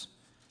elders,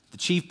 the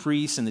chief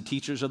priests and the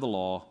teachers of the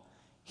law.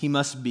 He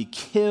must be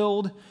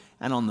killed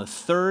and on the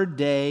third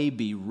day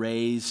be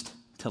raised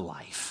to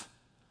life.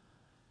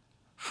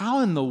 How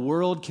in the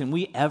world can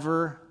we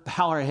ever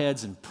bow our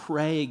heads and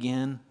pray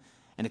again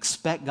and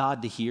expect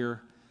God to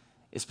hear?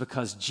 It's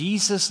because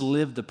Jesus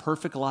lived the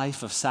perfect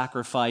life of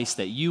sacrifice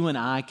that you and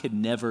I could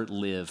never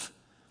live.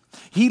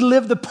 He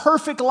lived the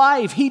perfect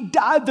life. He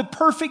died the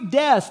perfect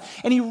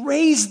death, and he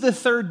raised the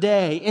third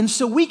day. And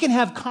so we can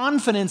have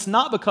confidence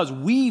not because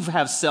we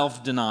have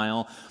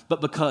self-denial,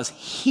 but because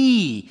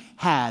he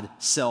had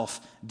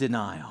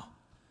self-denial.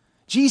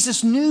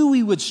 Jesus knew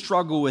we would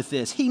struggle with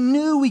this. He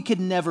knew we could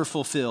never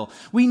fulfill.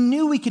 We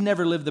knew we could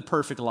never live the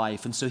perfect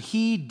life, and so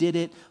he did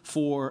it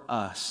for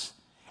us.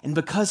 And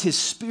because his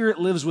Spirit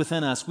lives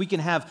within us, we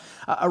can have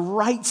a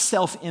right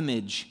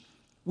self-image.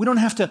 We don't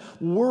have to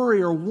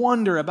worry or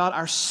wonder about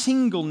our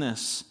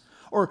singleness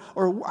or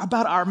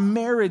about our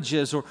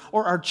marriages or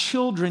our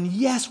children.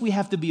 Yes, we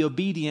have to be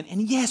obedient,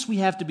 and yes, we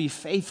have to be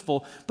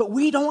faithful, but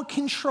we don't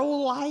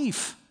control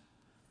life.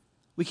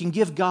 We can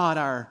give God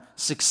our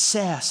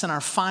success and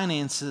our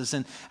finances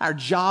and our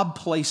job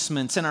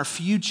placements and our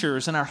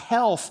futures and our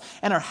health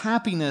and our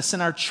happiness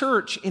and our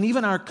church and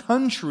even our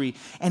country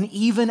and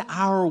even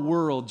our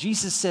world.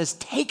 Jesus says,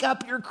 take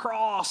up your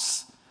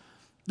cross.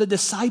 The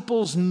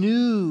disciples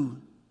knew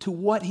to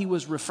what he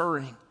was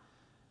referring.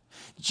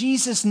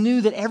 Jesus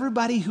knew that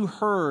everybody who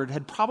heard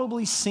had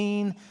probably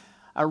seen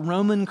a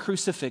Roman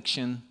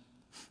crucifixion.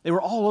 They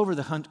were all over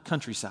the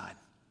countryside.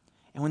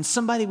 And when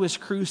somebody was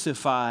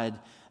crucified,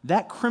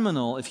 that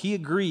criminal, if he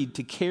agreed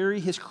to carry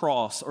his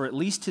cross, or at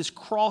least his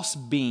cross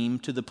beam,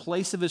 to the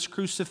place of his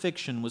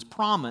crucifixion, was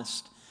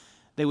promised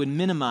they would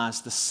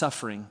minimize the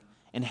suffering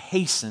and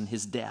hasten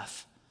his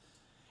death.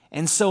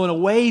 And so in a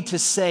way to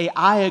say,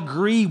 I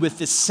agree with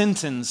this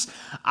sentence,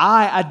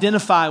 I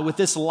identify with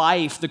this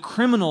life, the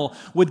criminal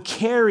would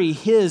carry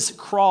his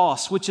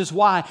cross, which is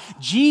why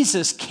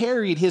Jesus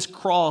carried his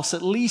cross,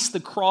 at least the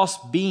cross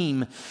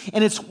beam.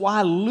 And it's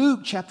why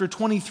Luke chapter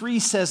 23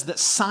 says that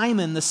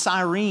Simon the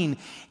Cyrene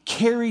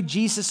carried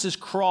Jesus'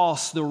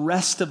 cross the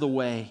rest of the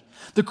way.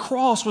 The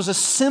cross was a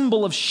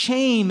symbol of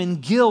shame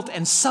and guilt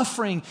and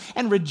suffering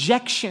and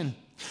rejection.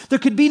 There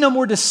could be no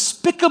more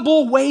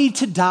despicable way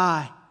to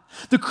die.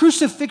 The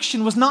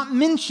crucifixion was not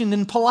mentioned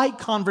in polite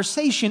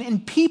conversation,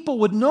 and people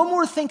would no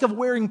more think of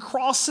wearing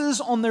crosses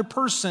on their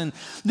person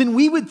than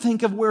we would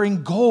think of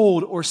wearing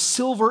gold or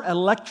silver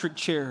electric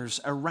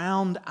chairs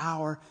around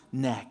our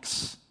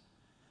necks.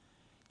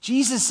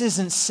 Jesus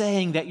isn't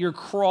saying that your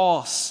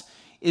cross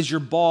is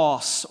your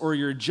boss or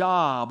your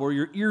job or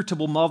your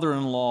irritable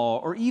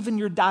mother-in-law or even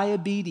your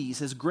diabetes,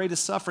 as great a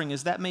suffering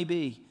as that may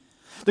be.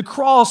 The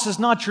cross is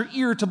not your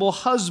irritable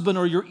husband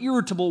or your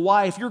irritable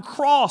wife. Your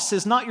cross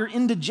is not your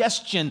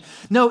indigestion.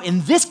 No,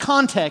 in this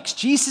context,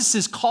 Jesus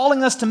is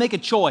calling us to make a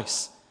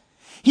choice.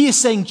 He is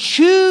saying,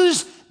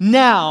 choose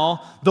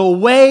now the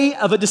way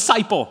of a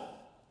disciple.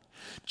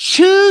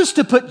 Choose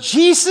to put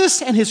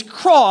Jesus and his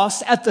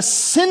cross at the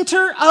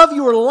center of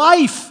your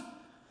life.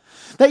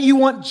 That you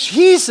want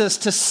Jesus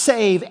to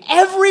save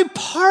every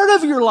part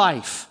of your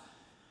life.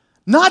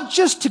 Not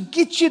just to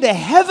get you to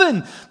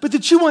heaven, but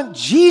that you want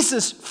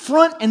Jesus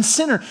front and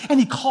center. And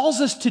he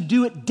calls us to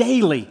do it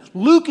daily.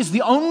 Luke is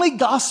the only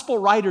gospel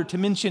writer to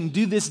mention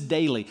do this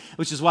daily,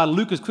 which is why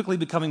Luke is quickly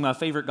becoming my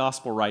favorite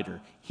gospel writer.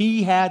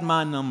 He had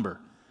my number.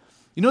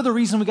 You know the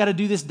reason we got to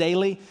do this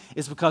daily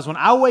is because when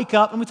I wake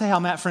up, let me tell you how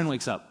Matt Friend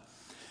wakes up.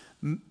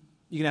 You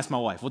can ask my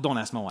wife. Well, don't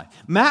ask my wife.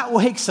 Matt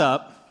wakes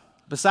up,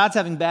 besides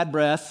having bad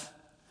breath,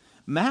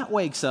 Matt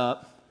wakes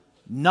up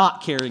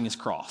not carrying his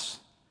cross.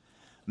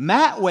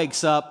 Matt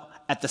wakes up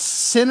at the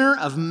center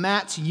of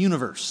Matt's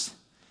universe.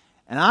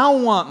 And I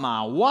want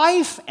my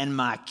wife and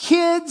my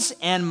kids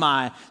and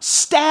my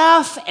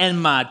staff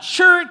and my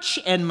church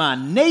and my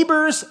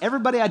neighbors,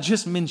 everybody I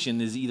just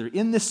mentioned is either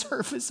in this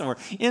service or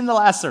in the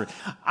last service.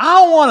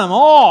 I want them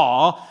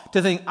all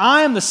to think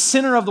I am the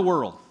center of the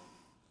world.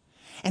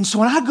 And so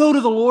when I go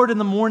to the Lord in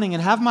the morning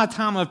and have my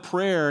time of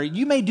prayer,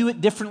 you may do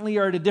it differently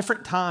or at a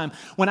different time.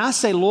 When I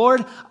say,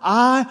 Lord,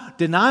 I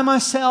deny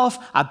myself,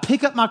 I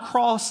pick up my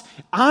cross,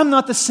 I'm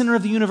not the center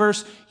of the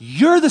universe,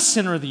 you're the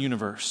center of the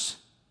universe.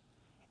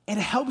 It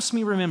helps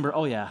me remember,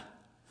 oh yeah,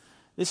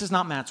 this is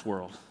not Matt's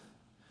world.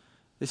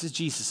 This is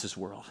Jesus'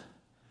 world.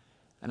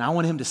 And I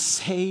want him to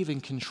save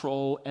and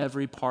control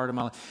every part of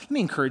my life. Let me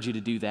encourage you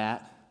to do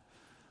that.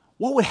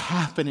 What would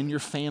happen in your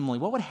family?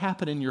 What would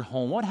happen in your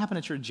home? What would happen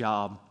at your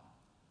job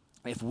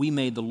if we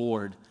made the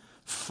Lord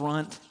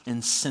front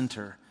and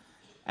center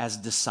as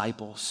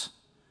disciples?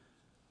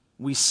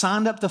 We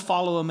signed up to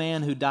follow a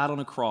man who died on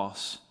a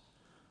cross.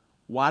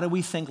 Why do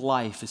we think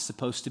life is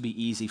supposed to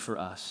be easy for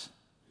us?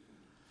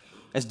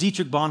 As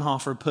Dietrich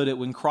Bonhoeffer put it,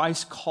 when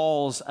Christ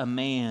calls a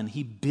man,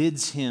 he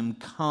bids him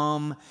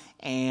come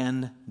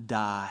and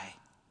die.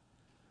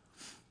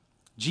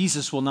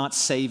 Jesus will not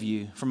save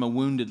you from a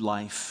wounded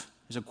life.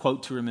 There's a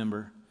quote to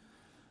remember.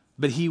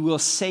 But he will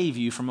save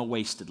you from a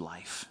wasted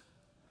life.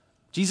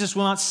 Jesus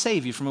will not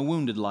save you from a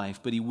wounded life,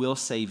 but he will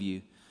save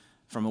you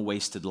from a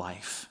wasted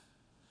life.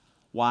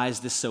 Why is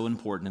this so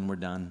important? And we're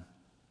done.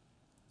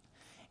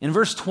 In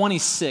verse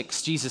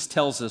 26, Jesus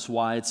tells us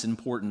why it's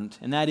important,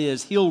 and that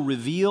is, he'll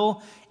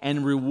reveal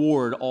and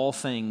reward all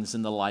things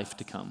in the life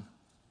to come.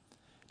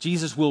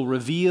 Jesus will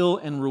reveal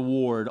and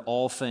reward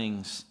all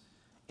things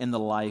in the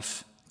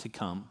life to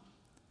come.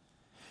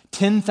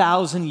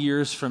 10,000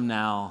 years from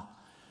now,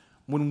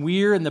 when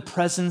we're in the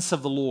presence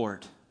of the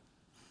Lord,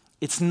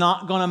 it's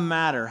not going to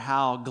matter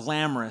how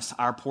glamorous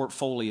our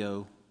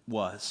portfolio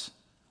was.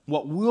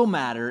 What will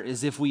matter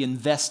is if we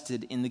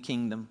invested in the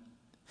kingdom.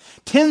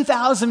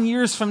 10,000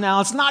 years from now,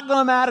 it's not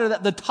going to matter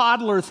that the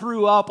toddler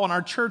threw up on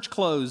our church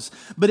clothes,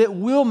 but it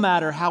will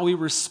matter how we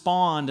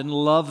respond and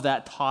love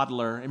that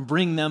toddler and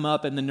bring them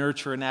up in the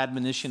nurture and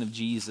admonition of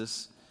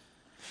Jesus.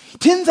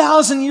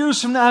 10,000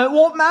 years from now, it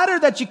won't matter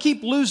that you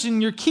keep losing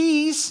your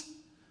keys,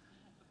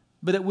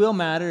 but it will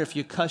matter if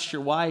you cuss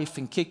your wife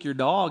and kick your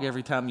dog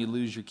every time you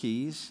lose your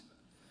keys.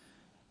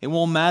 It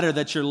won't matter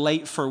that you're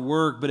late for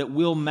work, but it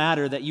will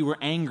matter that you were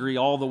angry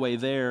all the way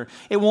there.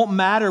 It won't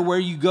matter where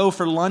you go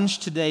for lunch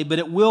today, but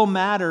it will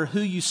matter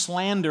who you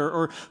slander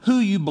or who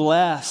you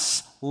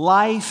bless.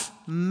 Life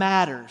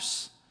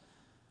matters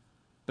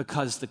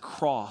because the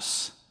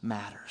cross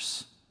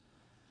matters.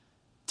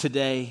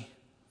 Today,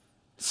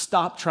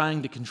 stop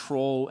trying to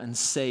control and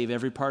save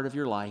every part of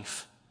your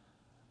life.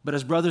 But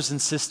as brothers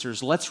and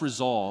sisters, let's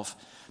resolve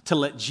to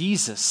let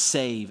Jesus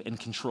save and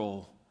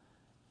control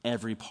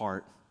every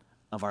part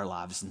of our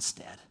lives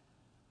instead.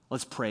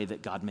 Let's pray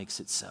that God makes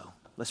it so.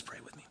 Let's pray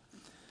with me.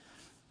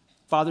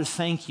 Father,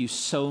 thank you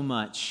so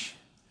much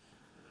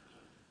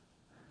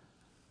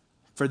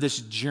for this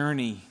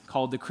journey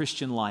called the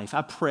Christian life.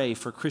 I pray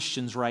for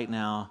Christians right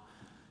now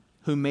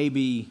who may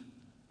be,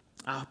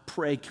 I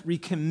pray,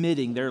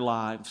 recommitting their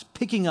lives,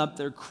 picking up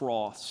their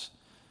cross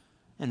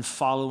and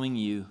following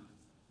you.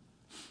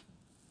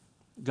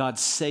 God,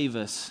 save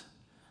us.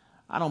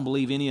 I don't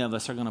believe any of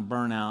us are going to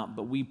burn out,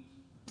 but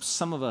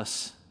some of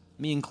us,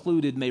 me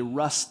included, may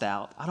rust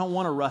out. I don't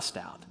want to rust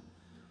out.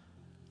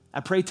 I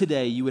pray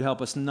today you would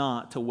help us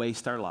not to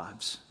waste our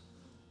lives.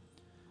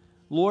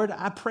 Lord,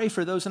 I pray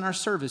for those in our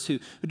service who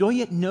don't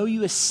yet know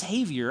you as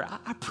Savior.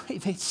 I pray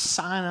they'd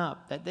sign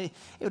up, that they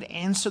would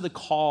answer the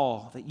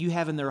call that you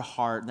have in their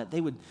heart, that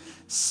they would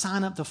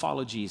sign up to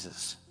follow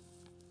Jesus.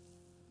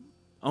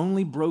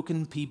 Only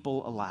broken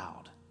people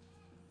allowed.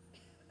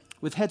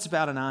 With heads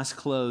bowed and eyes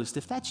closed,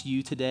 if that's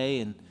you today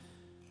and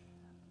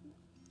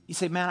you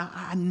say, man,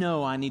 I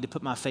know I need to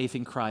put my faith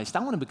in Christ.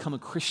 I want to become a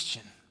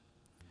Christian.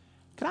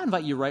 Can I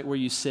invite you right where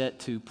you sit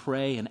to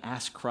pray and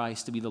ask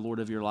Christ to be the Lord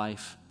of your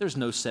life? There's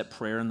no set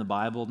prayer in the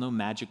Bible, no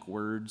magic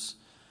words.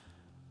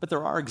 But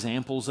there are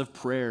examples of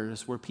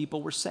prayers where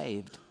people were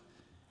saved.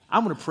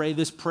 I'm going to pray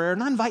this prayer,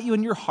 and I invite you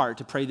in your heart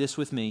to pray this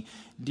with me.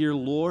 Dear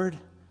Lord,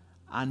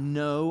 I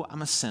know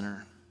I'm a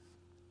sinner.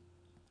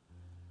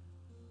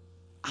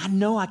 I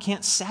know I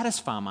can't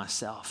satisfy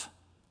myself.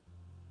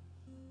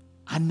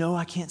 I know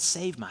I can't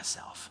save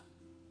myself,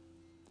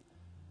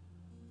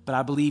 but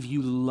I believe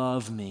you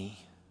love me.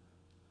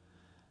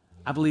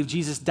 I believe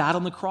Jesus died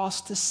on the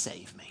cross to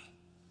save me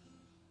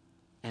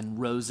and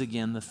rose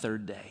again the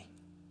third day.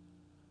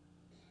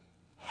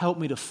 Help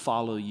me to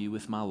follow you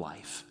with my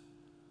life.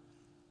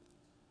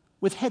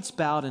 With heads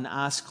bowed and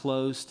eyes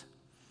closed,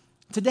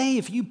 today,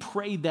 if you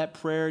prayed that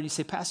prayer and you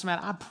say, Pastor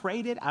Matt, I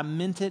prayed it, I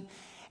meant it,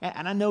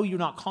 and I know you're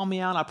not calling me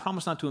out. I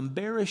promise not to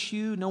embarrass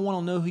you. No one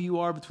will know who you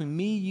are between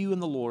me, you,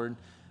 and the Lord.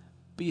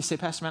 But you say,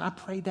 Pastor Matt, I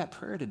prayed that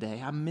prayer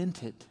today. I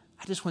meant it.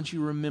 I just want you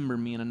to remember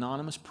me in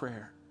anonymous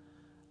prayer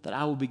that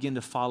I will begin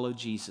to follow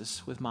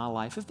Jesus with my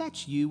life. If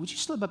that's you, would you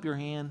slip up your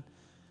hand?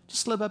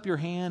 Just slip up your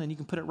hand and you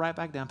can put it right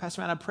back down.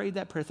 Pastor Matt, I prayed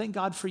that prayer. Thank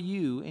God for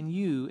you and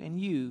you and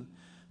you.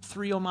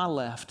 3 on my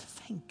left.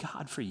 Thank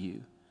God for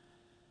you.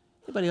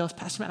 Anybody else?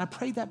 Pastor Matt, I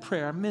prayed that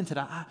prayer. I meant it.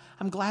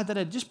 I'm glad that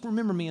I just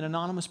remember me in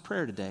anonymous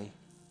prayer today.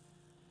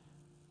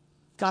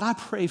 God, I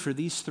pray for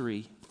these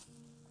 3.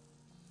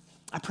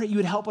 I pray you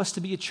would help us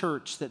to be a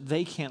church that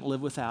they can't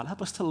live without.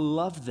 Help us to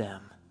love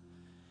them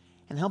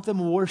and help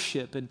them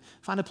worship and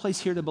find a place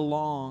here to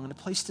belong and a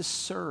place to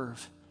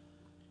serve.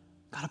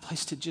 God, a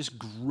place to just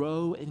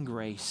grow in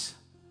grace.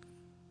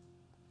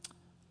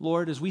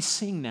 Lord, as we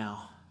sing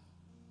now,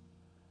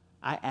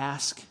 I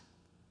ask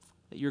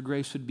that your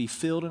grace would be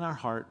filled in our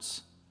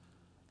hearts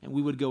and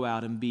we would go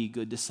out and be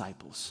good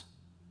disciples.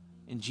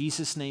 In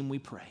Jesus' name we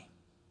pray.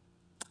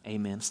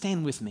 Amen.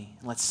 Stand with me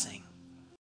and let's sing.